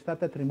thing. We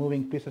started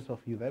removing pieces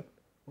of Eudev.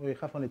 We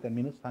have only 10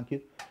 minutes, thank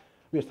you.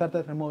 We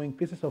started removing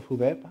pieces of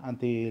Eudev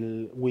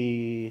until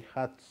we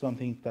had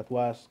something that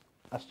was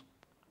as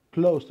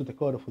close to the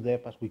core of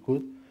Eudev as we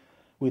could.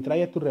 We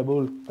tried to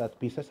rebuild that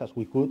pieces as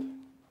we could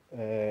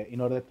in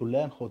order to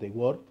learn how they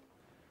worked.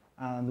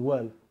 And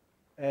well,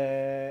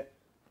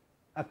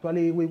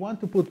 actually we want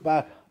to put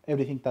back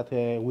everything that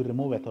we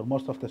removed, or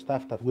most of the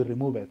stuff that we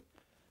removed,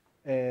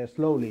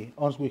 slowly,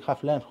 once we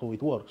have learned how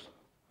it works.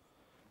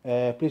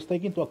 Please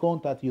take into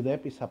account that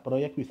Eudev is a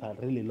project with a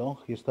really long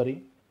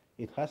history.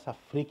 It has a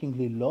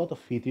freakingly lot of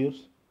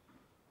features,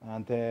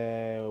 and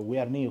we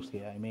are new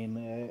here. I mean,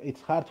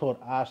 it's hard for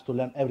us to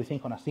learn everything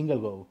on a single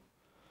go.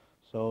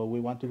 So we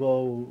want to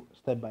go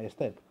step by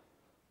step.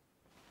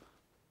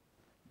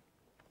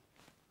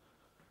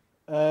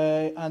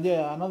 And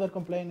yeah, another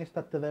complaint is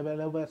that the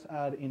developers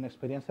are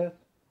inexperienced.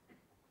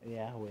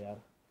 Yeah, we are.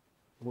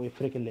 We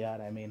freakingly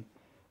are. I mean,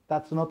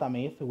 that's not a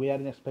myth. We are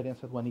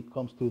inexperienced when it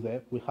comes to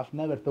Eudev. We have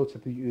never touched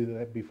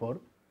Eudev before.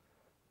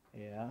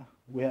 Yeah,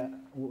 we are.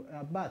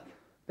 But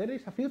there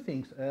is a few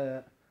things.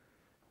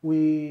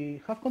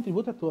 We have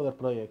contributed to other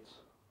projects.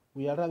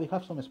 We already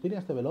have some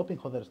experience developing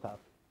other stuff.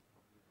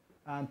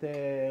 And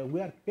we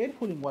are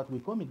careful in what we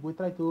commit. We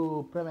try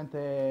to prevent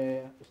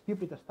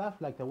stupid stuff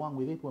like the one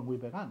we did when we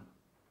began.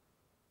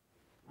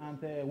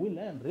 And we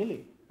learn,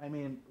 really. I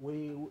mean,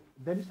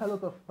 there is a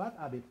lot of bad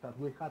habits that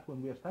we had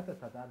when we started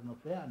that are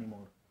not there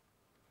anymore.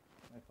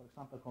 Like, for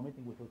example,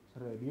 committing without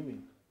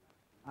reviewing.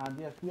 And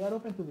yes, we are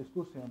open to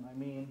discussion. I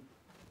mean,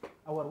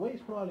 our way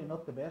is probably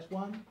not the best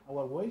one.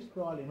 Our way is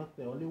probably not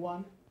the only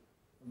one.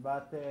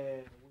 But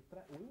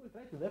we will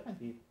try to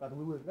defend it, but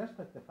we will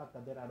respect the fact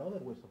that there are other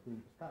ways of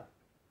doing stuff.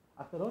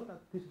 After all,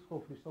 this is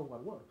how free software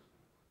works.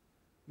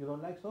 You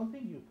don't like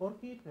something, you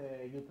fork it,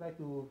 you try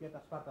to get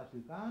as far as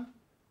you can.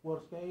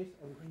 Worst case,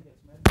 everything gets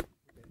merged.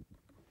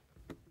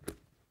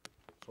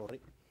 Okay.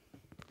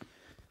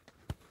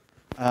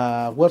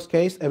 Sorry. Worst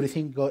case,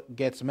 everything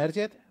gets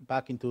merged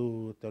back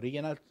into the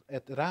original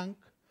rank.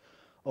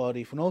 Or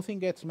if nothing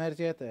gets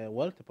merged,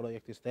 well, the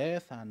project is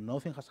dead and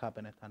nothing has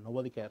happened and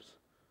nobody cares.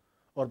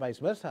 Or vice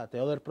versa,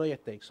 the other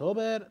project takes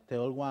over, the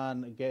old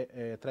one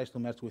tries to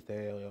merge with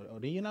the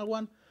original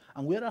one,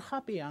 and we are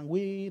happy and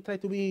we try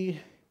to be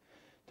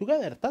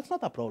together. That's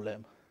not a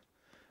problem.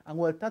 And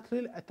well,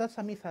 that's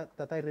a myth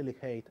that I really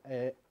hate.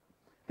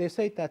 They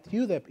say that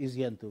Eudev is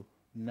Gentoo.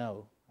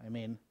 No, I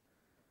mean,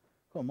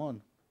 come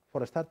on.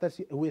 For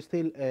starters, we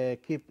still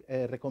keep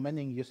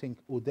recommending using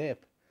Eudev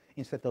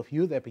instead of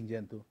Eudev in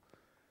Gentoo.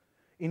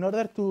 In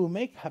order to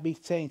make a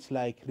big change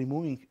like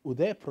removing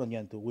Eudev from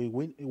Gentoo, we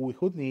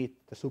would need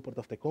the support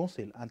of the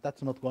council, and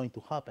that's not going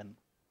to happen.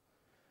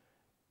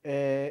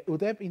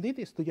 Eudev indeed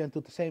is to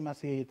Gentoo the same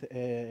as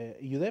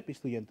Eudev is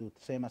to Gentoo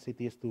the same as it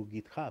is to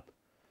GitHub.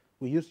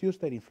 We use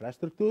user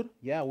infrastructure.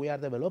 Yeah, we are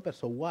developers,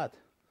 so what?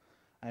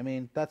 I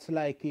mean, that's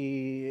like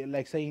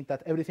saying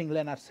that everything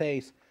Leonard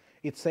says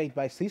it's said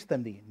by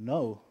systemd.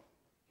 No,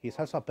 he's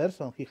also a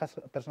person. He has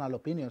personal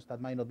opinions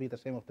that might not be the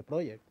same of the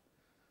project.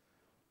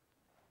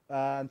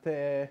 And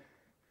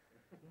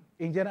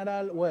in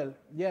general, well,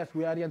 yes,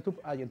 we are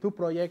a Gentoo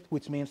project,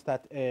 which means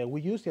that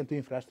we use Gentoo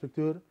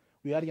infrastructure.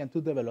 We are Gentoo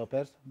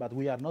developers, but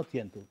we are not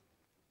Gentoo.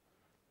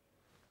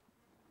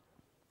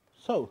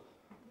 So,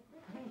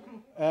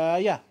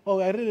 yeah. Oh,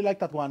 I really like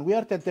that one. We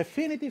are the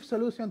definitive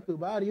solution to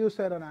bar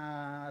user on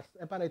a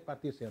separate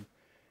partition.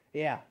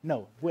 Yeah,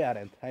 no, we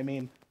aren't. I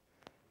mean,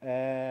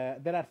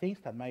 there are things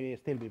that might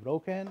still be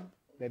broken.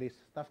 There is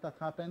stuff that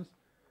happens.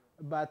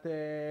 But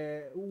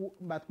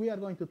we are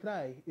going to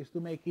try is to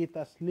make it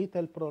as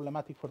little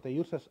problematic for the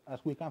users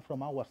as we can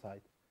from our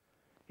side.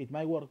 It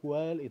might work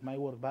well, it might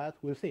work bad,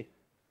 we'll see.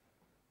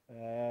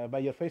 By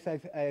your face,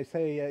 I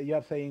say you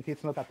are saying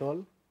it's not at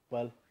all.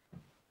 Well,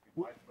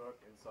 It might work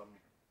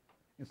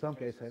in some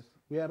cases.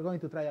 We are going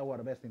to try our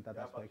best in that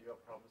aspect. But you are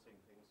promising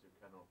things you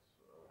cannot.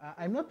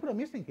 I'm not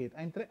promising it.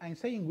 I'm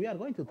saying we are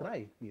going to try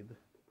it. You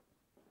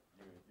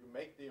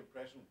make the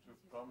impression to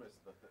promise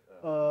that.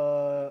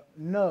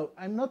 No,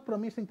 I'm not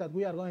promising that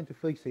we are going to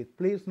fix it.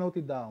 Please note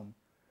it down.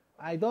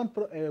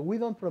 We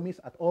don't promise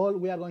at all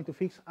we are going to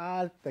fix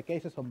all the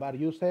cases of bar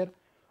user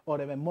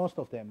or even most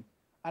of them.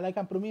 All I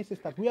can promise is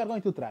that we are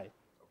going to try.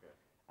 Okay.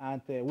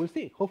 And we'll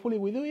see. Hopefully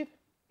we do it.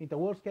 In the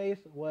worst case,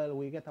 well,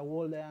 we get a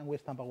wall there and we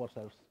stamp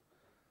ourselves.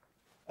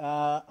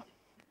 Yeah.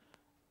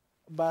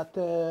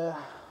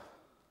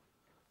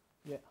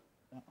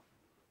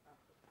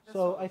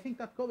 So I think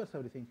that covers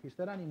everything. Is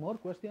there any more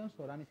questions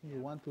or anything you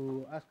want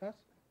to ask us?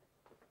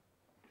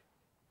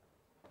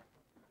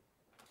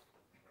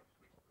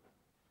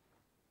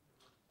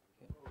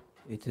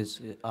 It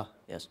is,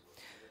 yes.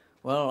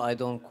 Well, I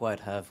don't quite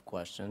have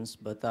questions,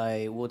 but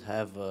I would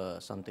have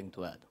something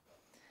to add.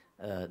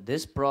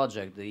 This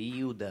project,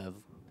 the Eudev,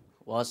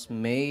 was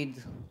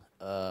made,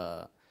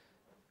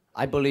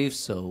 I believe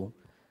so,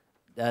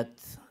 that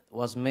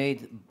was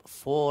made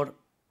for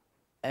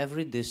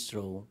every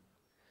distro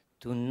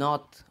to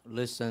not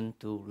listen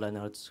to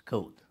Leonard's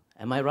code.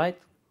 Am I right?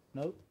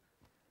 No.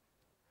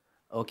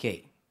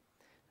 Okay.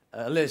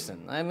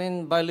 Listen. I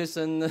mean, by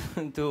listen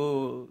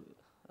to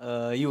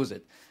use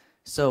it.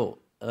 So,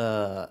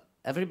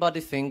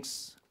 everybody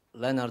thinks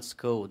Leonard's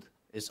code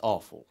is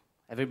awful.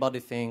 Everybody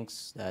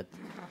thinks that...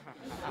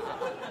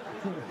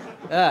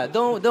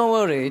 don't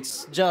worry,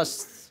 it's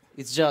just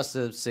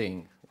a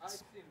thing.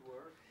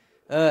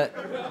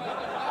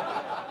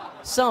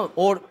 Some,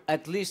 or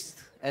at least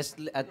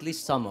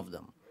some of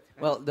them.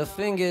 Well, the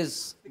thing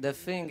is,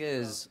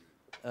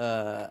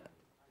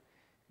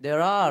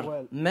 there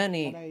are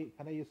many.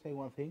 Can I just say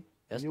one thing?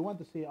 Yes? If you want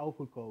to see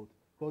awful code,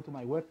 go to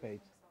my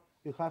webpage.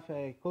 You have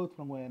a code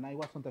from when I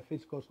was on the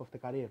first course of the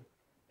career.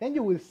 Then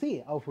you will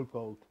see awful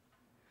code.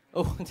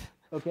 Oh,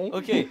 okay.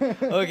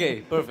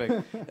 Okay,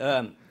 perfect.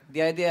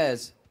 The idea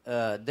is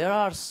there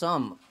are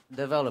some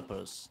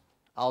developers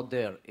out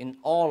there in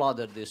all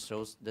other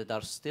distros that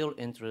are still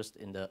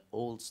interested in the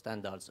old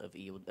standards of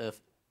Eudev.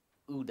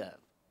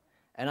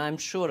 And I'm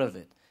sure of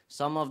it.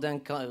 Some of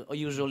them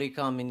usually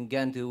come in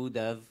Gentoo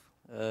Eudev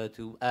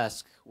to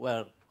ask,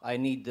 well, I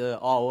need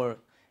our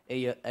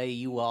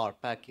AUR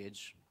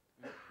package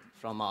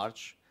from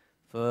Arch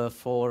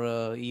for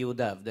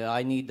Eudev.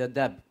 I need the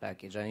deb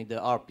package. I need the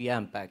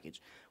RPM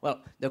package.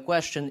 Well, the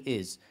question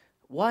is,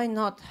 why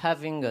not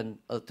having an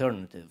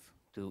alternative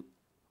to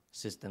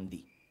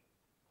systemd?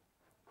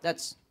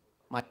 That's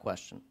my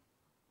question.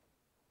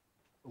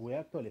 We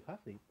actually have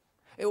it.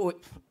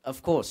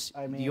 Of course,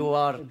 I mean, you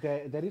are...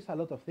 There is a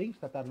lot of things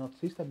that are not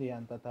systemd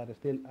and that are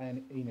still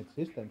in its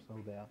system, so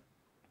they are.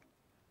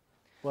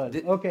 Well,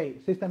 okay,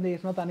 systemd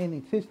is not an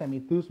init system,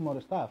 it does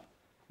more stuff.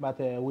 But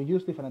we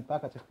use different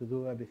packages to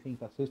do everything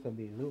that systemd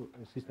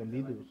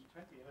does.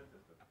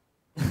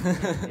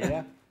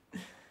 Yeah.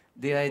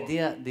 The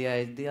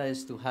idea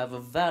is to have a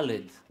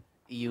valid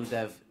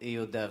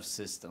Eudev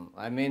system.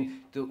 I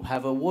mean, to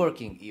have a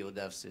working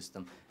Eudev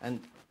system, and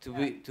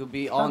to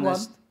be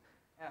honest.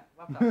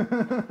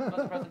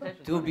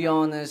 To be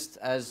honest,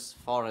 as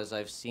far as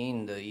I've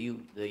seen, the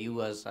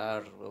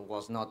USR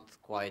was not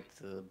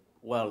quite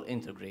well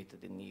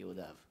integrated in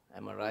Eudev.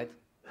 Am I right?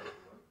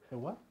 The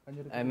what?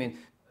 I mean,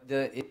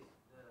 the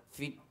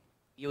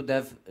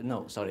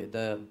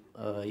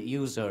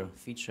user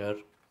feature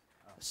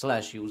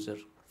 / user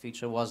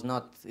feature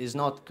is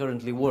not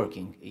currently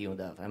working in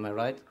Eudev. Am I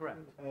right? Correct.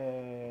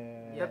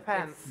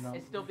 Depends. No.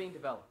 It's still being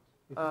developed.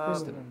 It's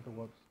still in the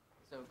works.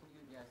 So can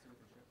you see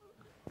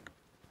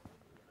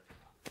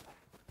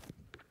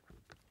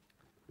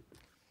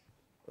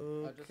what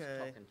Okay. just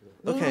talk into it.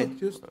 Okay. No,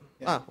 just,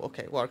 yeah. Ah,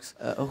 okay, works.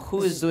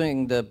 Who is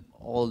doing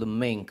all the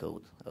main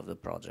code of the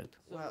project?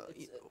 Well,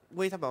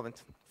 wait a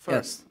moment. First,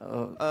 Yes.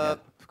 Yeah,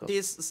 of course.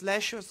 this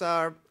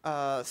 /user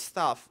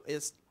stuff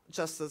is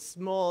just a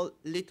small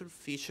little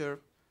feature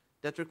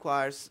that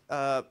requires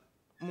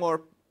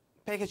more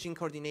packaging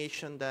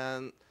coordination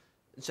than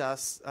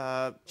just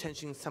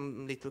changing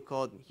some little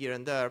code here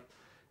and there.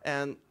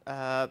 And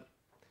as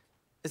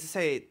I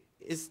say,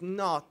 it's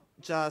not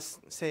just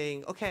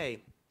saying, okay,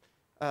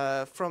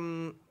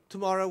 from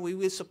tomorrow we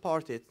will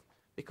support it,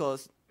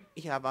 because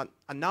you have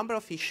a number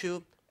of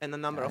issue and a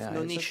number of Yeah,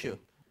 non-issue.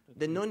 okay.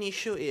 The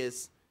non-issue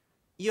is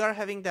you are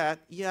having that,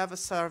 you have a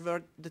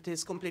server that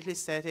is completely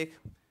static.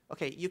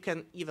 Okay, you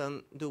can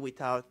even do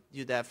without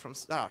Eudev from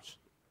start.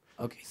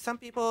 Okay. Some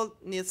people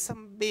need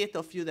some bit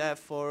of Eudev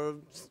for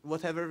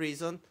whatever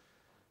reason.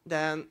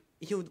 Then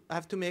you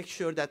have to make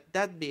sure that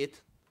that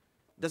bit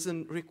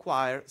doesn't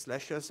require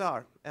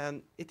 /usr,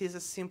 and it is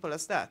as simple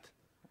as that.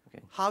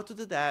 Okay. How to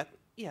do that?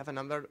 You have a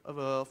number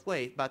of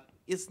ways, but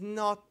it's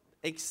not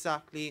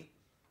exactly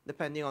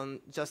depending on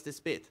just this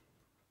bit.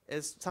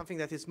 It's something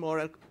that is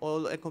more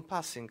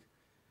all-encompassing.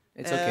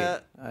 It's okay.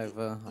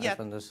 yeah. I've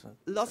understood.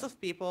 Lots of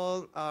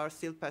people are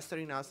still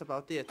pestering us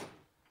about it.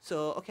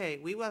 So, okay,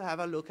 we will have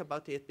a look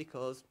about it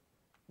because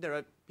there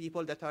are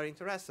people that are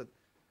interested.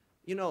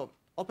 You know,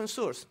 open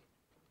source,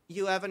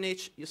 you have an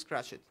itch, you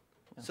scratch it.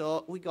 Yeah.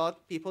 So we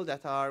got people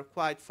that are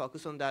quite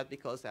focused on that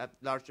because they have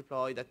large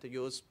deploy that they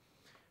use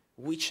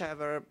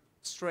whichever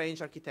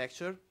strange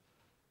architecture.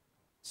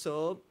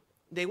 So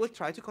they will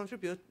try to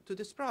contribute to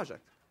this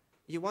project.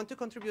 You want to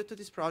contribute to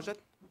this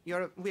project?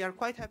 We are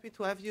quite happy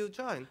to have you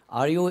join.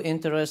 Are you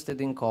interested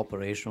in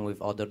cooperation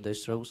with other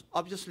distros?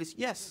 Obviously,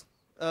 yes.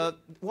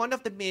 One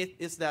of the myths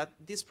is that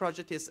this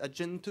project is a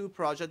Gen 2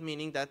 project,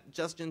 meaning that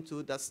just Gen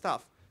 2 does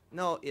stuff.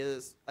 No,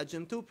 it's a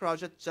Gen 2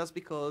 project just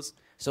because.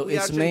 So we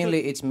are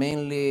it's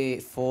mainly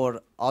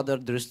for other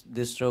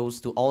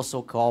distros to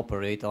also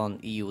cooperate on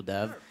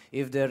EUDev. Sure.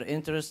 If they're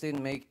interested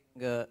in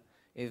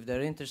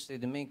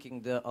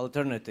making the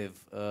alternative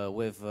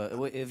with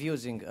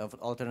using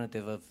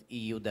alternative of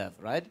EUDev,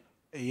 right?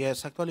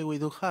 Yes, actually we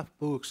do have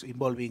bugs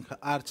involving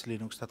Arch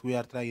Linux that we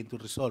are trying to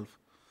resolve.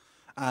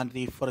 And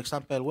if, for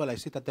example, well, I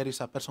see that there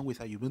is a person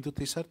with a Ubuntu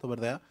t-shirt over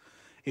there.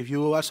 If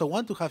you also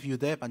want to have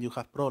Eudev and you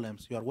have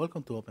problems, you are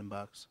welcome to open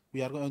bugs.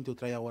 We are going to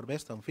try our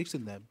best on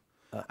fixing them.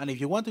 And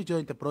if you want to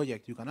join the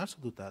project, you can also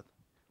do that.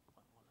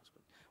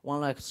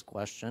 One last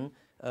question,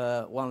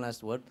 one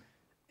last word.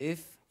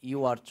 If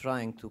you are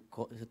trying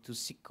to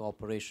seek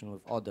cooperation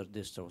with other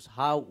distros,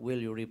 how will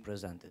you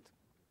represent it?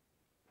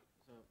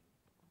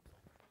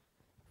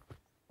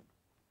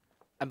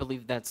 I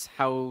believe that's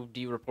how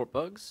do you report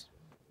bugs?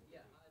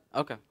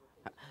 Yeah. Okay.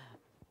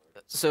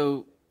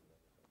 So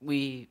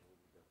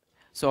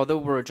although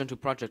we're a Gentoo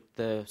project,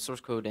 the source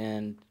code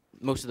and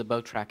most of the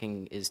bug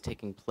tracking is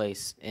taking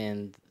place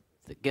in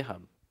the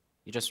GitHub.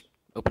 You just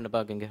open a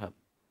bug in GitHub.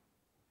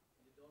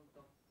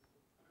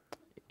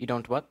 You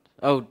don't what?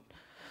 Oh,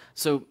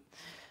 so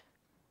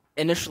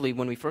initially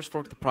when we first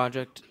forked the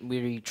project,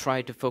 we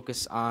tried to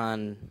focus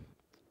on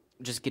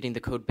just getting the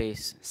code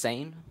base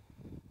sane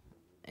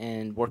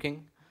and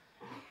working.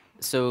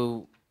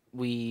 So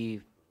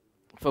we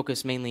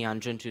focus mainly on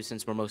Gentoo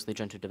since we're mostly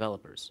Gentoo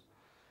developers.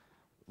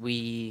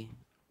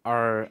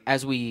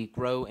 As we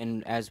grow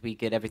and as we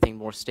get everything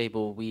more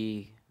stable,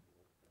 we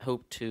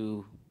hope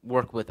to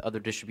work with other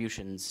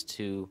distributions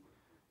to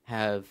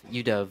have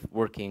Eudev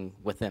working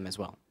with them as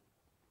well.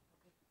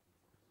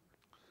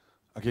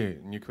 Okay,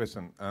 new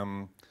question.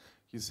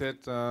 You said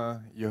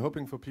you're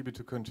hoping for people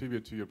to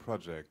contribute to your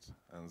project,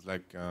 and it's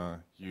like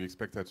you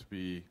expect that to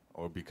be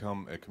or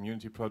become a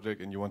community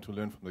project, and you want to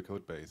learn from the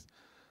code base,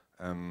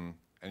 and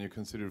you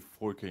consider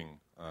forking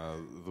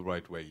the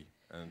right way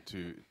and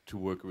to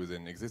work with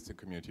an existing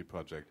community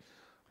project.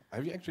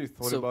 Have you actually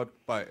thought about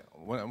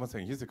one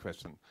thing? Here's the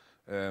question: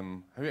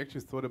 have you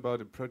actually thought about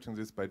approaching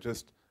this by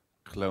just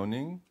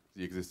cloning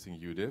the existing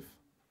Eudev,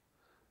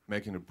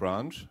 making a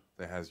branch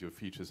that has your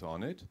features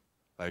on it,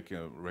 like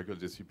a regular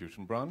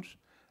distribution branch,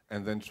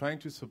 and then trying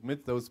to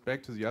submit those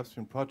back to the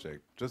upstream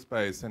project just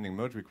by sending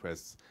merge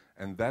requests,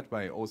 and that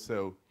way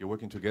also you're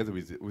working together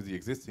with the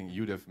existing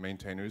Eudev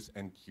maintainers,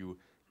 and you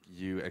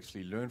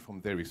actually learn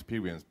from their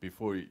experience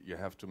before you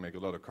have to make a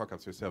lot of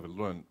cock-ups yourself and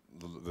learn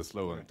the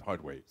slow and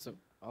hard way. So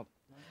I'll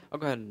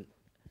go ahead and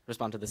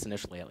respond to this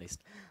initially, at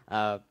least.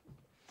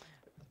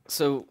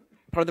 So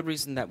part of the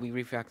reason that we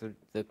refactored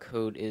the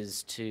code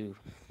is to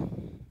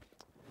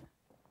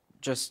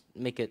just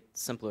make it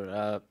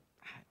simpler.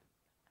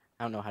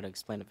 I don't know how to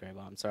explain it very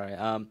well. I'm sorry,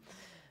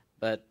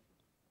 but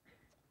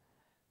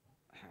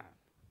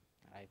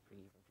I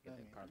forget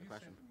the part of the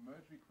question.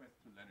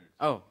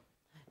 Oh,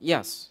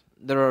 yes.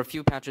 There are a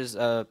few patches.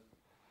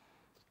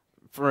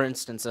 For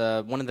instance,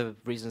 one of the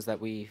reasons that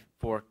we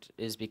forked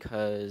is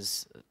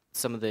because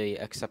some of the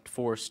accept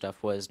for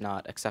stuff was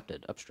not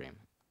accepted upstream.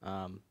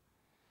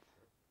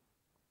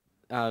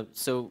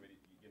 So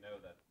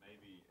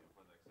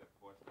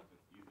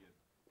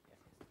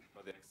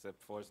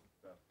except for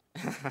stuff.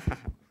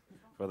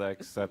 For the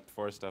except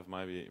for stuff,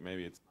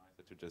 maybe it's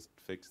nicer to just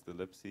fix the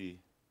libc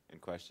in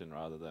question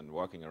rather than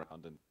walking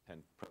around in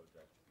 10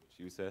 projects, which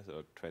you says,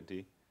 or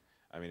 20.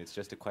 I mean, it's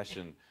just a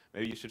question.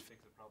 Maybe you should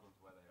fix the problems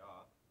where they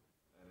are,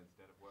 and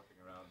instead of working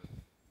around in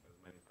as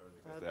many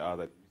projects as there are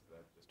that use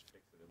that, just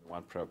fix it in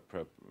one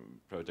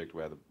project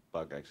where the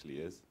bug actually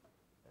is.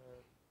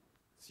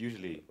 It's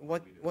usually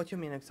What you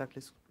mean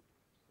exactly?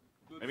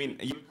 I mean,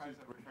 you guys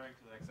are referring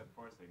to the except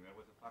for thing. There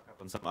was a fuck up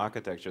on some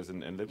architectures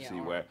in libc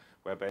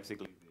where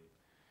basically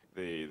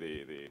the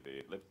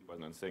libc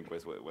wasn't in sync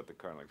with what the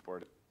kernel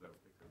exported.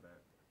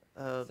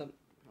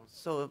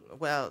 So,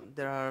 well,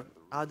 there are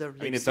other.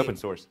 I mean, it's open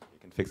source. You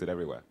can fix it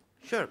everywhere.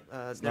 Sure.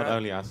 It's not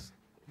only us.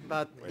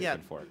 But yeah,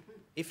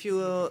 if you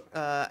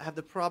have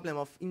the problem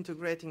of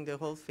integrating the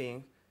whole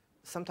thing,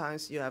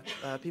 sometimes you have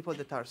people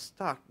that are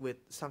stuck with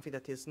something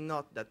that is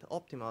not that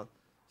optimal.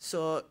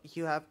 So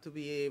you have to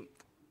be,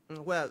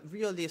 well,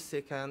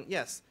 realistic. And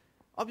yes,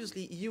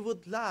 obviously you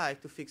would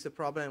like to fix a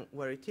problem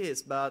where it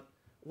is, but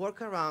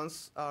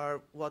workarounds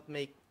are what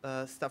make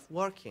stuff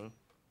working.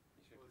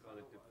 You should call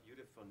it the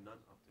Eudev for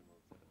non-optimal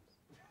setups.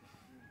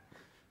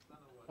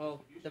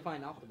 Well,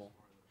 define optimal.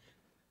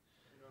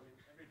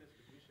 Every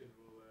distribution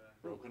will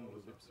broken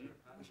with libc.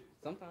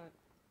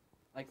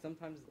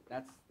 Sometimes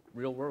that's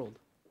real world.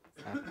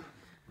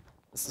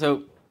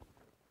 So,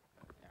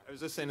 I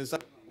was just saying, is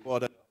that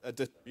what a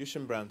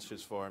distribution branch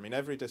is for? I mean,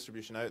 every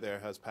distribution out there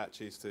has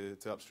patches to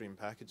upstream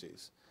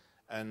packages,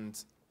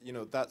 and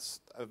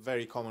that's a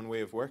very common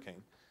way of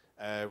working,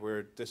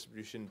 where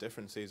distribution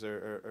differences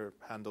are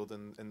handled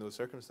in those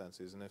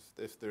circumstances. And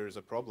if there's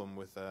a problem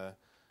with a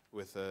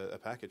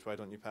package, why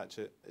don't you patch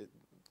it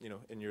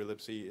in your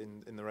libc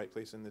in the right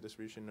place in the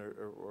distribution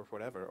or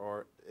whatever?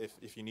 Or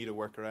if you need a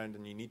workaround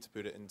and you need to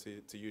put it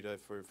into Eudev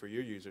for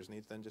your users'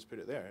 needs, then just put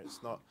it there.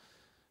 It's not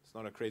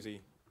a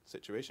crazy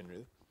situation,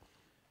 really.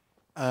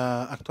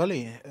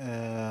 Actually,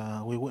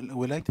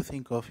 we like to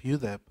think of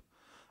Eudev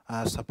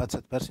as a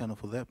patched version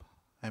of Eudev.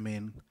 I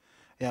mean,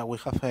 yeah, we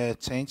have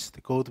changed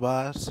the code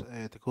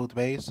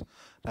base.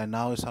 Right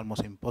now, it's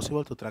almost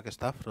impossible to track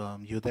stuff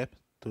from Eudev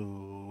to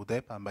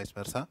Eudev and vice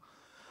versa.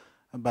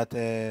 But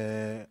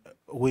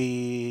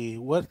we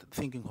were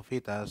thinking of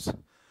it as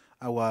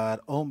our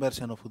own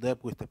version of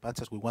Eudev with the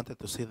patches we wanted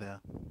to see there.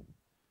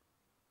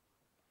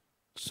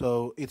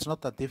 So it's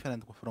not that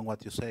different from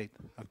what you said,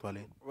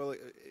 actually. Well,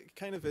 it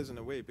kind of is in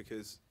a way,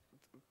 because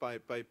by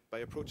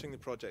approaching the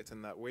project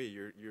in that way,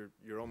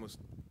 you're almost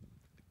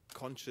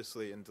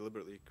consciously and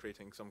deliberately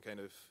creating some kind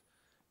of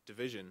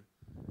division,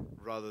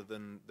 rather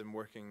than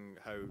working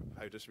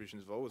how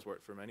distributions have always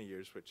worked for many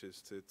years, which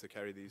is to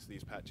carry these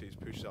patches,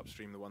 push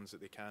upstream the ones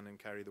that they can, and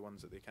carry the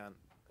ones that they can't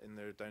in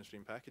their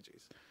downstream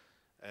packages.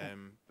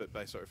 But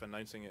by sort of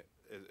announcing it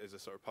as a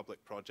sort of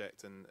public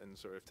project and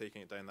sort of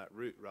taking it down that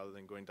route rather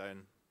than going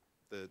down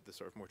the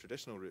sort of more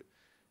traditional route,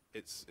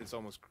 it's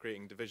almost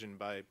creating division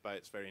by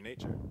its very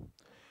nature.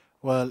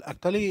 Well,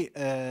 actually,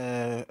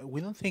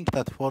 we don't think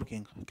that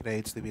forking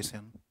creates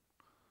division.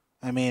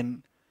 I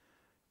mean,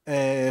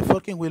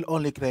 forking will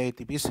only create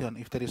division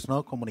if there is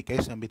no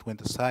communication between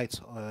the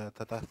sites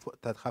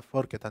that have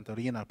forked at the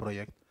original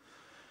project.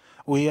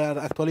 We are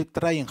actually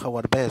trying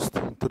our best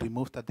to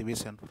remove that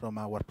division from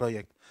our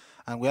project,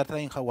 and we are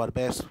trying our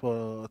best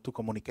to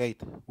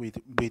communicate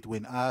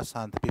between us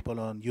and people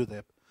on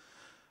Eudev.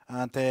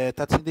 And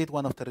that's indeed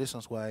one of the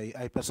reasons why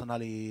I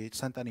personally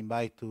sent an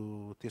invite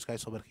to these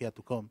guys over here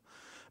to come,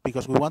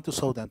 because we want to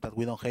show them that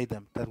we don't hate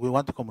them, that we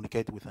want to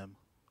communicate with them.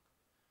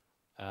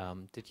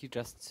 Did you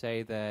just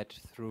say that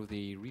through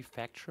the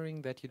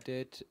refactoring that you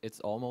did,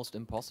 it's almost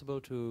impossible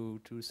to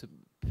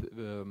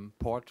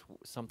port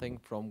something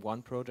from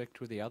one project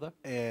to the other?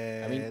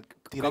 I mean,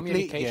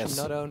 communication yes.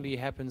 not only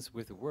happens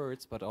with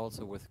words, but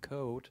also with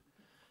code.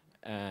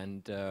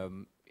 And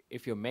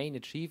if your main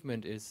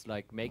achievement is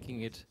like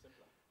making it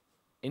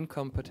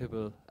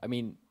incompatible, I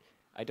mean,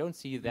 I don't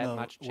see that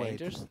much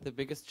changes. The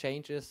biggest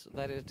change is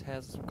that it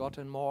has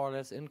gotten more or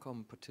less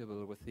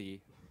incompatible with the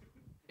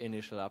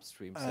initial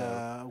upstream.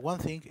 So one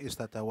thing is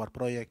that our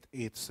project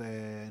is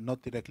not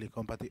directly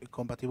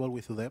compatible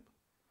with Eudev,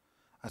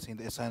 as in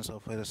the sense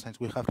of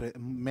we have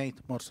made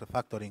more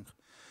refactoring.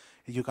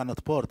 You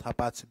cannot port a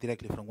patch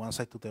directly from one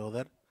side to the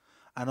other.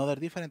 Another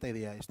different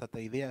idea is that the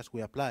ideas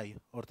we apply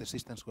or the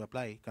systems we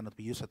apply cannot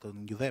be used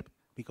on Eudev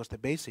because the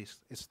basis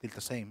is still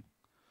the same.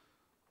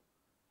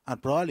 And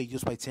probably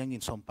just by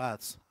changing some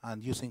paths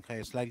and using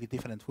slightly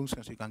different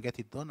functions, you can get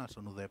it done as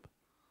on Eudev.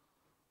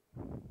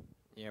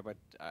 yeah, but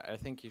I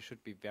think you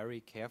should be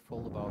very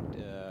careful about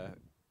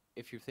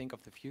if you think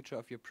of the future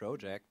of your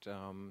project,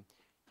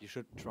 you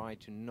should try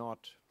to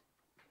not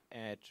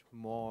add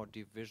more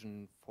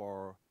division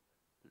for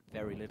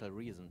very little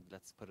reason.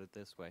 Let's put it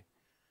this way.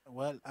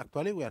 Well,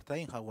 actually, we are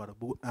trying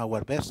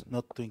our best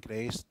not to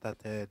increase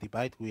that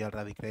divide we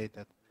already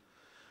created.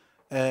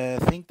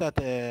 Think that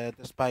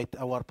despite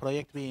our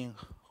project being,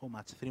 how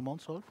much, 3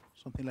 months old,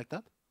 something like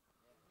that?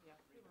 Yeah,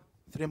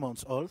 3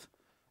 months old.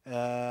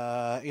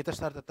 It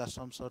started as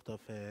some sort of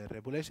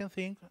regulation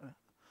thing,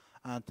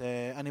 And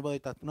anybody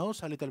that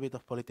knows a little bit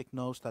of politics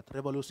knows that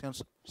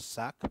revolutions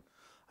suck,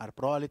 are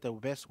probably the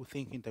best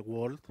thing in the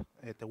world,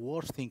 the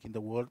worst thing in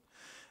the world,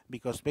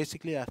 because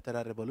basically after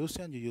a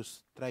revolution you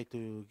just try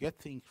to get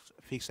things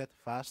fixed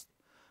fast,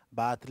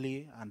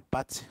 badly, and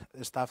patch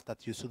stuff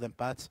that you shouldn't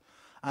patch.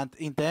 And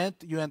in the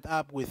end, you end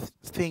up with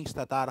things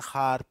that are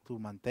hard to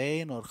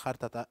maintain or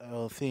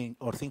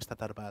things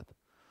that are bad.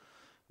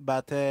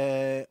 But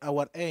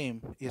our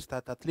aim is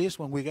that at least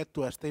when we get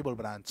to a stable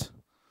branch,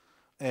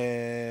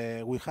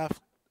 we have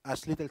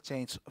as little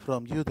change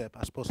from Eudev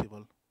as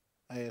possible.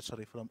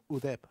 From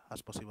Eudev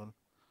as possible.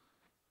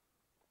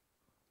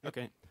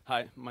 Okay.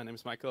 Hi, my name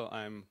is Michael.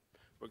 I'm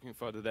working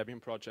for the Debian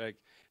project.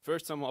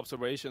 First, some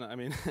observation. I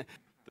mean, the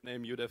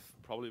name Eudev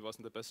probably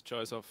wasn't the best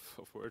choice of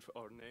word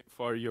or name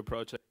for your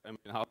project. I mean,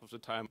 half of the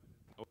time,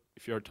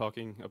 if you're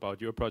talking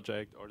about your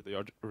project or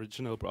the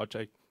original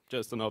project,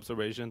 just an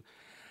observation.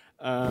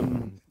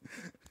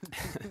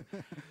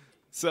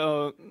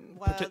 So.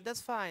 Well,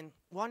 that's fine.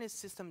 One is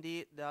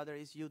systemd, the other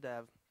is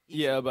Eudev.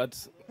 Yeah,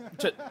 but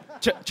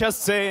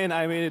just saying.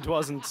 I mean, it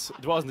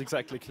wasn't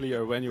exactly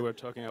clear when you were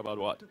talking about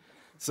what.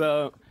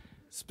 So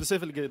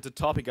specifically the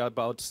topic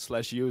about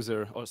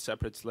 /user or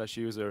separate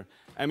 /user.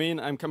 I mean,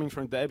 I'm coming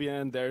from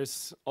Debian.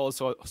 There's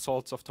also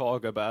sorts of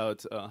talk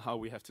about how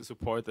we have to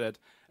support that,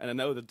 and I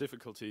know the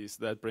difficulties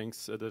that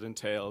that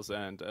entails.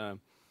 And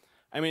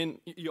I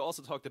mean, you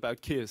also talked about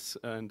KISS,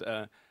 and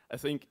I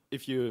think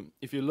if you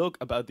look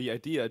about the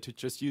idea to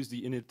just use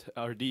the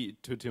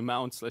init.rd to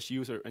mount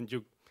 /user, and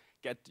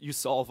you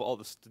solve all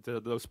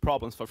those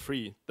problems for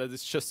free, that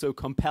is just so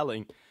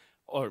compelling.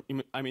 Or,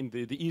 I mean,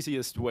 the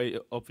easiest way,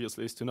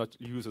 obviously, is to not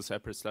use a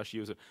separate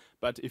 /user.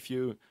 But if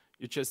you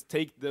just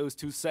take those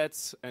two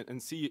sets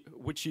and see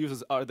which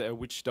users are there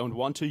which don't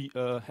want to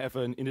have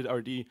an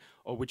init.rd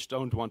or which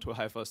don't want to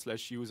have a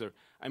 /user.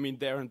 I mean,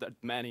 there aren't that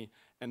many.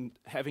 And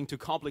having to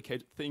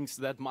complicate things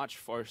that much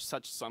for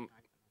such some,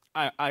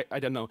 I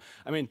don't know.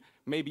 I mean,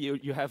 maybe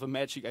you have a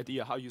magic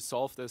idea how you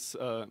solve this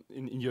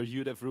in your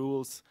Eudev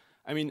rules.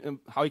 I mean,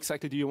 how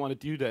exactly do you want to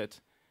do that?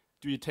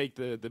 Do you take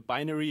the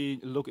binary,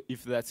 look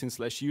if that's in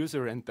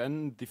 /user, and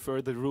then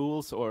defer the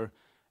rules? Or,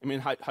 I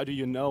mean, how do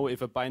you know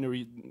if a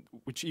binary,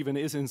 which even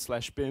is in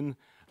 /bin,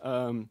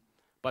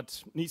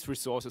 but needs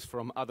resources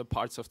from other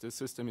parts of the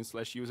system in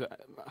 /user?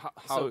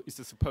 How is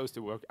this supposed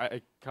to work?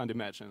 I can't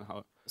imagine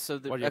how. So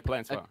what your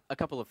plans are. A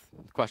couple of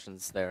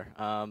questions there.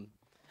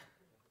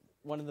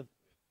 One of the,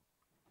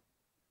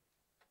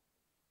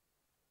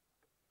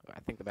 I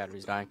think the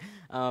battery's dying.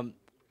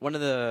 One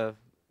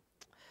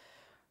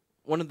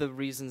of the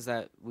reasons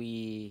that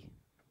we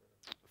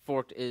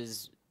forked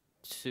is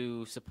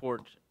to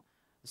support.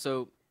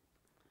 So,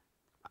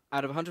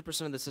 out of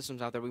 100% of the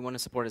systems out there, we want to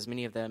support as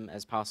many of them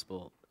as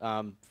possible.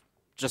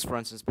 Just for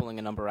instance, pulling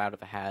a number out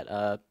of a hat.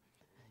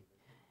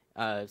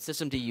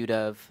 Systemd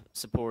Eudev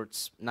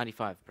supports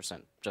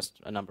 95%, just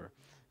a number.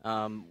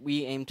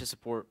 We aim to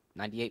support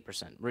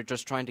 98%. We're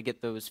just trying to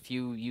get those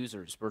few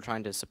users. We're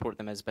trying to support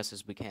them as best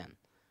as we can.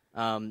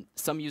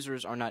 Some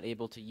users are not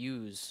able to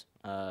use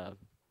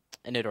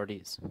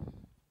init.rds.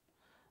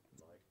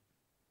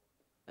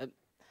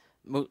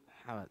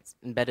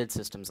 Embedded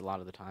systems a lot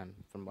of the time,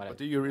 from what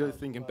do you really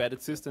think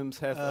embedded systems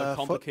have a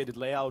complicated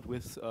layout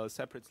with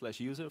separate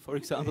 /user, for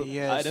example?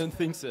 Yes. I don't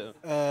think so.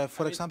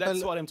 For example,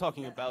 that's what I'm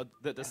talking about.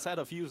 The set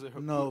of users.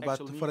 No,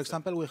 but for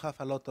example, we have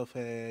a lot of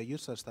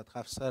users that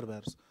have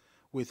servers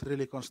with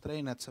really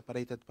constrained and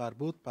separated by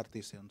boot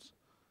partitions.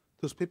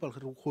 Those people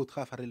would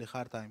have a really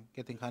hard time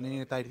getting an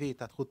init.rd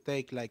that would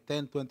take like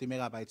 10, 20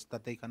 megabytes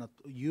that they cannot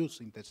use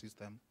in the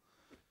system.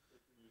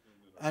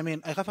 I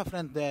mean, I have a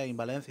friend there in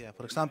Valencia,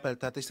 for example,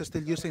 that is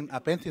still using a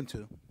Pentium 2.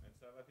 And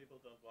so other people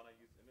don't want to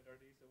use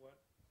init.rds or what?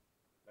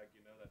 Like,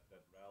 you know, that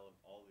RHEL and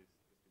all these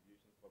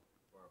distributions for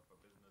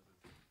businesses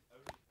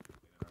only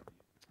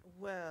init.rds.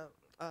 Well,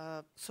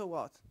 so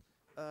what?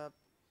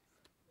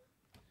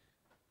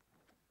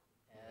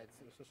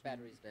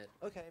 Battery's dead.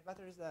 Okay,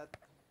 battery's dead.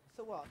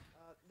 So what?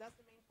 That's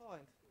the main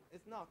point.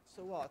 It's not.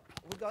 So what?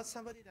 We got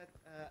somebody that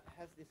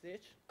has this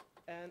itch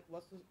and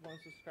wants to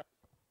subscribe.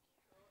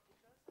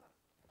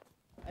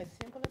 As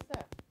simple as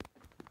that.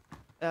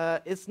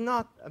 It's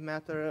not a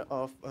matter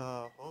of,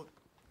 oh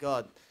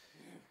God,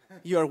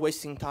 you're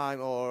wasting time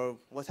or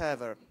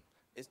whatever.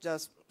 It's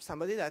just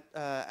somebody that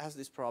has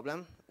this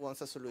problem,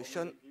 wants a solution.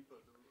 How many people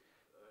do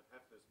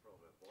have this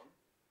problem? One?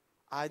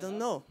 I don't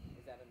know.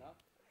 Is that enough?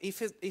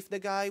 If the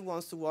guy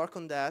wants to work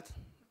on that,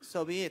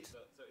 so be it. So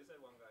is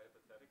that one guy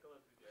hypothetical, or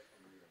did you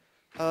actually meet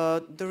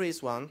him? There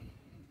is one.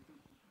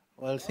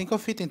 Well, think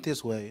of it in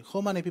this way.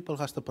 How many people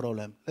has the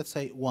problem? Let's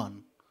say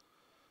one.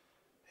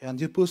 And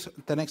you push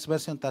the next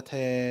version that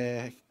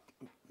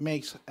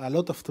makes a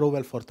lot of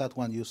trouble for that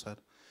one user.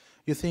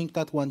 You think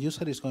that one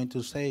user is going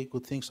to say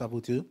good things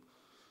about you?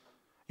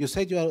 You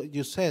said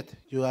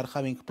you are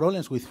having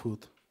problems with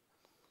food.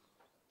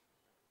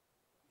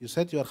 You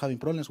said you are having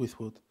problems with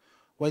food.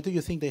 Why do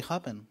you think they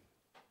happen?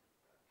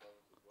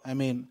 I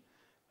mean,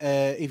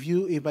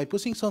 if by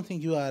pushing something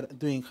you are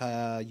doing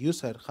a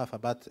user have a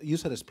bad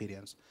user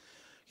experience.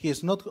 he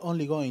is not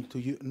only going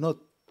to not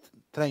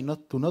try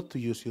not to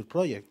use your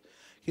project.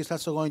 He's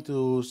also going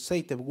to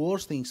say the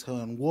worst things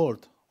on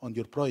word on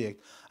your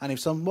project. And if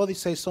somebody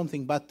says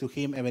something bad to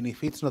him, even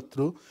if it's not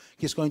true,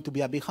 he's going to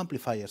be a big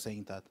amplifier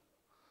saying that.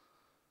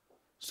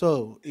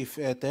 So if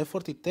the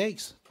effort it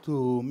takes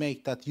to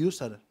make that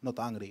user not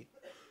angry,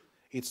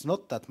 it's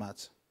not that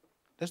much.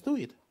 Let's do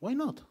it. Why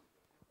not?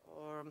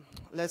 Or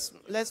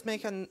let's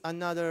make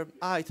another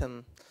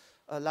item,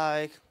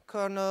 like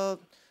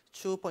kernel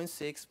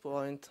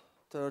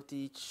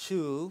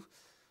 2.6.32.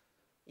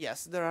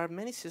 Yes, there are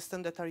many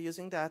systems that are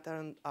using that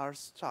and are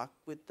stuck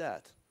with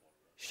that.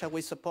 Shall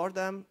we support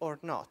them or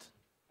not?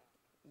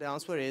 The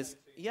answer is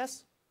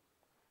yes.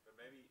 But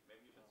maybe you should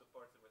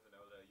support them with an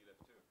older Eudev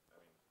too.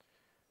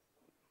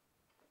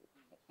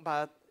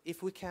 But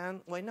if we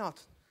can, why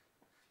not?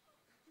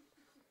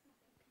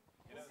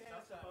 You know,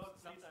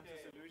 sometimes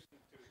the solution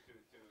to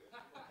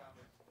overcome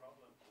this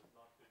problem is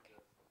not to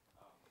just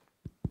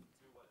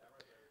do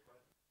whatever they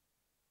request.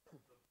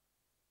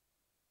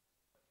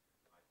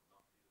 Might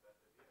not be the best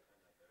idea,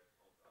 and that there's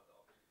also other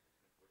options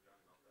which are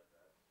not that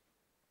bad.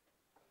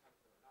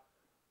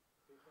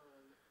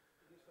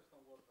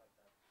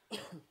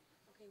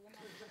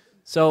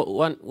 So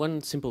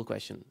one simple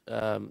question.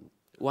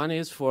 One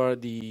is for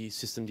the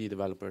systemd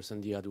developers,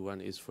 and the other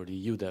one is for the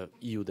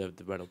Eudev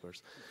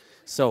developers.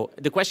 So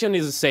the question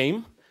is the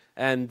same.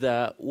 And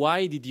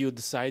why did you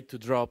decide to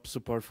drop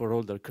support for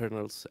older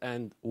kernels?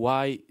 And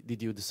why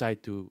did you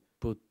decide to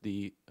put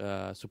the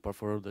support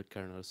for older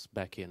kernels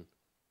back in?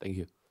 Thank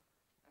you.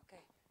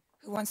 Okay.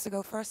 Who wants to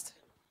go first?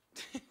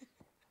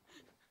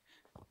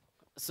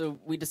 So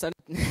we decided.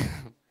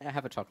 I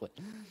have a chocolate.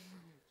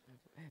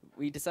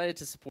 We decided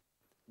to support.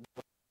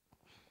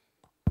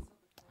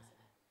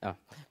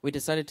 We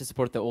decided to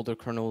support the older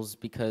kernels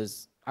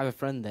because I have a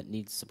friend that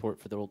needs support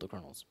for the older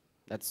kernels.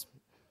 That's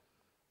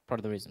part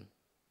of the reason.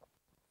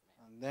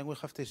 And then we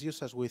have these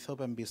users with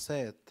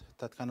OpenBZ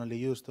that can only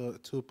use the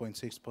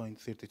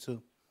 2.6.32.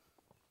 Okay,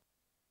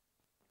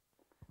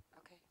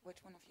 which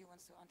one of you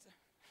wants to answer?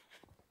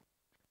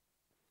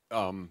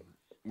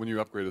 When you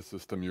upgrade a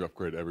system, you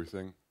upgrade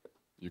everything.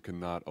 You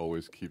cannot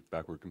always keep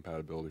backward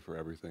compatibility for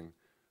everything.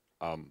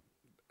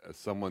 As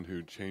someone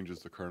who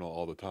changes the kernel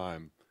all the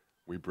time,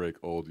 we break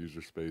old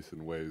user space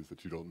in ways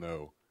that you don't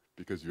know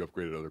because you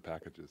upgraded other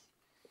packages.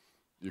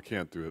 You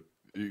can't do it.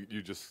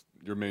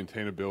 Your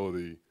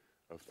maintainability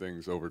of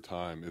things over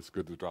time, it's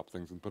good to drop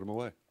things and put them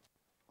away.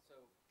 So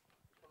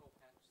kernel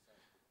patch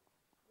set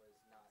was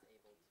not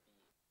able to be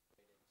upgraded to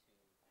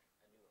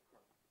a newer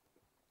kernel.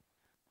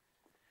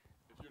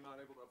 If you're not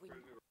able to upgrade a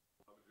newer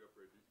kernel, how did you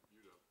upgrade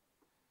Eudev?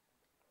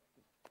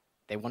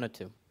 They wanted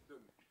to.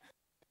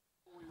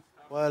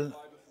 Well,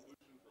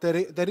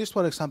 there is,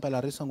 for example,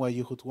 a reason why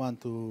you would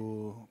want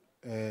to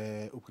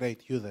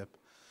upgrade Eudev.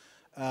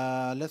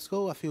 Let's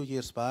go a few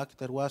years back.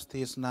 There was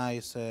this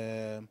nice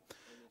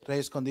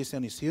race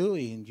condition issue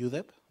in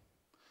Eudev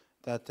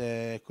that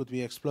could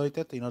be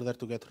exploited in order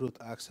to get root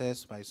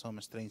access by some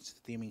strange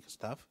theming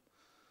stuff.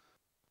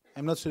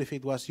 I'm not sure if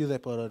it was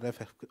Eudev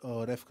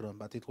or fcron,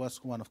 but it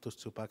was one of those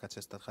two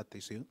packages that had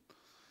this issue.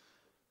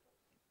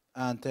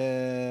 And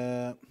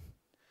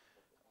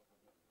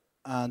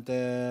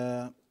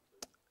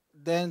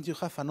then you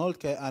have an old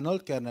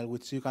kernel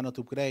which you cannot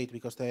upgrade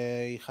because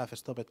they have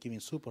stopped giving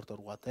support or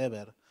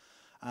whatever.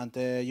 And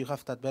you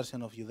have that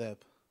version of Eudev.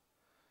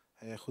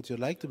 Would you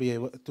like to be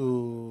able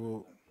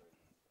to...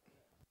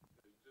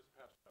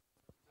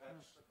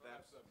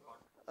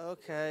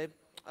 Okay.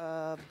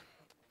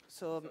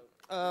 So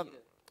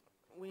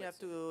we have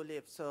to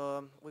leave,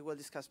 so we will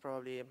discuss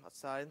probably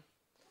outside.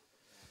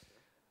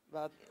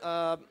 But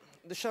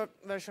the short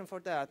version for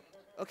that.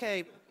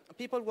 Okay,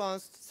 people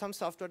want some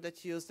software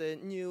that uses the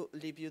new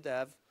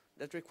libudev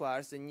that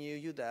requires the new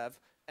Eudev,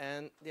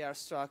 and they are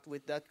struck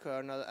with that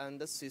kernel,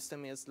 and the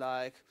system is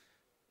like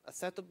a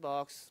set-top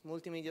box,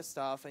 multimedia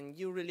stuff, and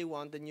you really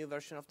want the new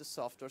version of the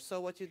software.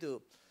 So what you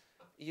do?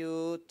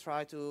 You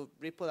try to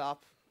ripple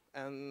up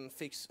and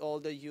fix all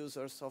the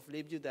users of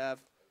libudev,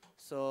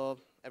 so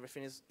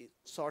everything is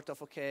sort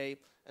of okay,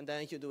 and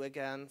then you do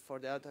again for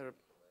the other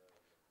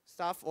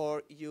stuff,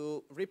 or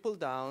you ripple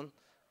down,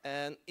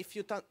 and if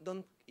you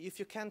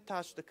can't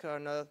touch the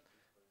kernel,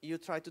 you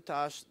try to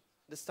touch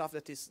the stuff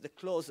that is the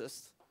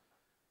closest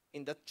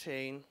in that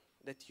chain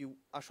that you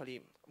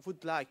actually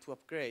would like to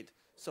upgrade.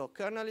 So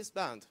kernel is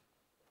banned.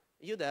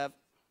 Eudev,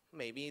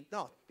 maybe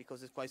not,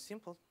 because it's quite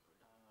simple.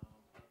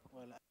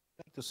 Well, I'd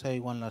like to say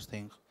one last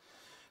thing.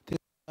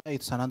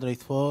 It's an Android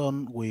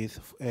phone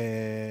with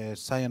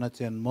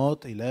Cyanogen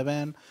Mod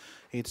 11.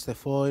 It's the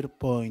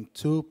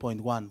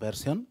 4.2.1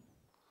 version.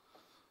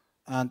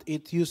 And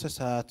it uses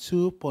a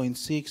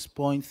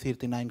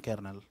 2.6.39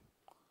 kernel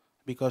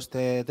because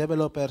the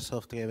developers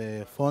of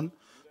the phone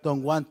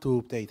don't want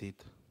to update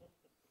it.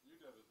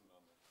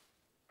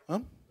 Huh?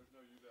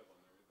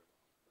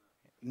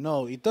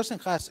 No, it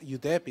doesn't have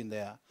Eudev in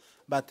there.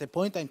 But the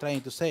point I'm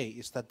trying to say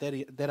is that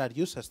there are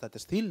users that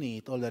still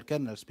need older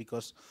kernels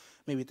because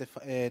maybe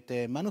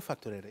the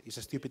manufacturer is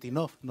stupid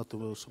enough not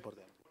to support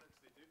them.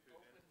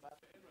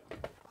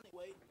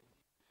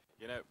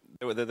 You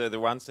know, the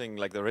one thing,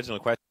 like the original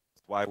question,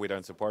 is why we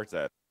don't support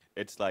that.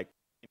 It's like,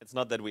 it's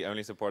not that we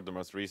only support the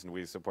most recent.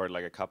 We support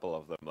like a couple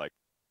of them, like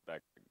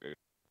back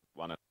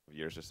 1.5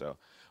 years or so.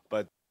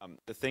 But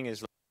the thing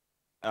is,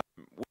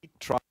 we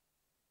try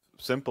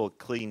simple,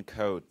 clean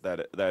code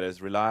that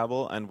is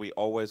reliable, and we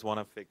always want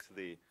to fix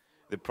the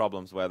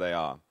problems where they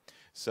are.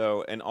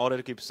 So in order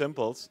to keep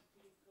simples,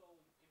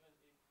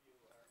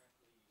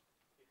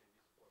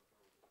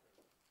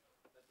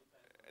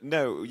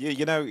 no,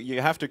 you know,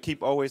 you have to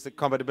keep always the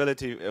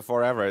compatibility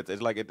forever.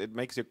 It's like it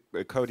makes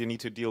your code. You need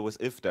to deal with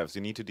if devs.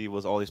 You need to deal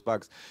with all these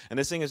bugs. And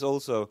this thing is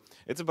also,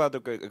 it's about the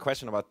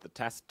question about the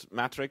test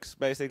matrix,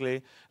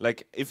 basically.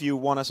 Like, if you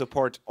want to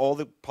support all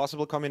the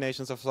possible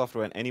combinations of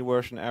software in any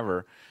version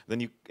ever,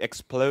 then you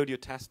explode your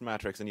test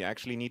matrix, and you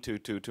actually need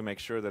to make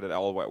sure that it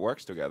all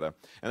works together.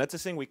 And that's a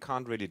thing we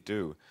can't really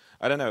do.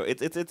 I don't know.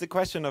 It's a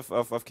question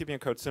of keeping your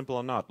code simple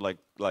or not.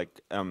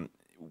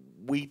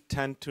 We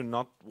tend to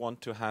not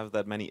want to have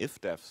that many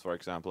if devs, for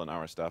example, in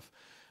our stuff,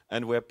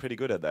 and we're pretty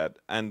good at that.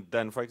 And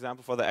then, for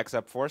example, for the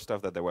except4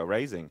 stuff that they were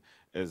raising,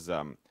 is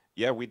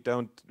yeah, we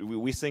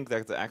think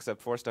that the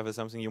except4 stuff is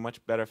something you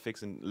much better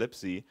fix in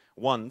libc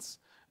once,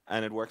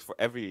 and it works for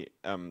every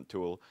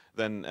tool,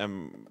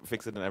 than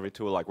fix it in every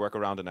tool, like work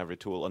around in every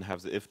tool, and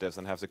have the if devs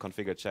and have the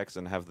configure checks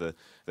and have the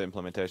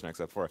implementation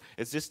except4.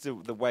 It's just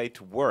the way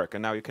to work.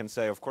 And now you can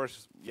say, of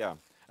course, yeah.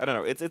 I don't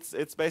know.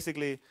 It's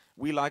basically,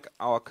 we like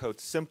our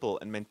code simple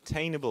and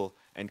maintainable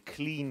and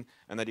clean,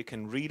 and that you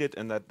can read it,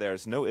 and that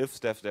there's no if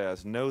stuff,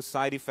 there's no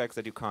side effects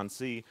that you can't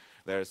see,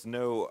 there's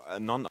no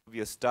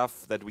non-obvious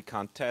stuff that we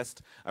can't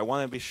test. I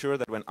want to be sure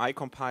that when I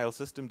compile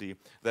systemd,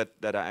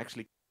 that I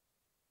actually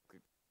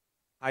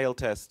compile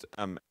test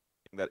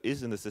that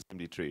is in the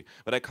systemd tree.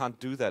 But I can't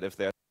do that if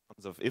there's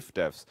tons of if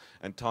devs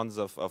and tons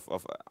of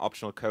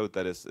optional code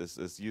that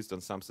is used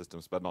on some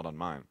systems but not on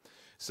mine.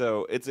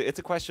 So it's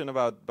a question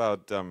about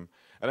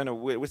I don't know,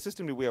 with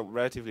systemd we are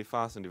relatively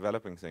fast in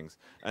developing things,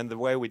 and the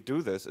way we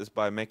do this is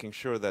by making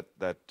sure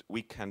that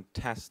we can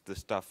test the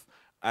stuff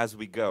as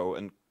we go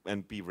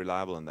and be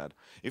reliable in that.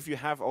 If you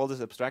have all this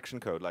abstraction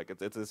code, like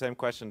it's the same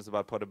question as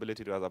about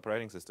portability to other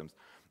operating systems.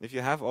 If you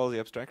have all the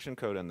abstraction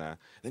code in there,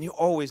 then you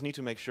always need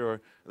to make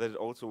sure that it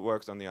also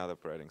works on the other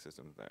operating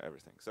systems,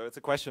 everything. So it's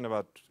a question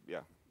about,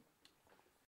 yeah.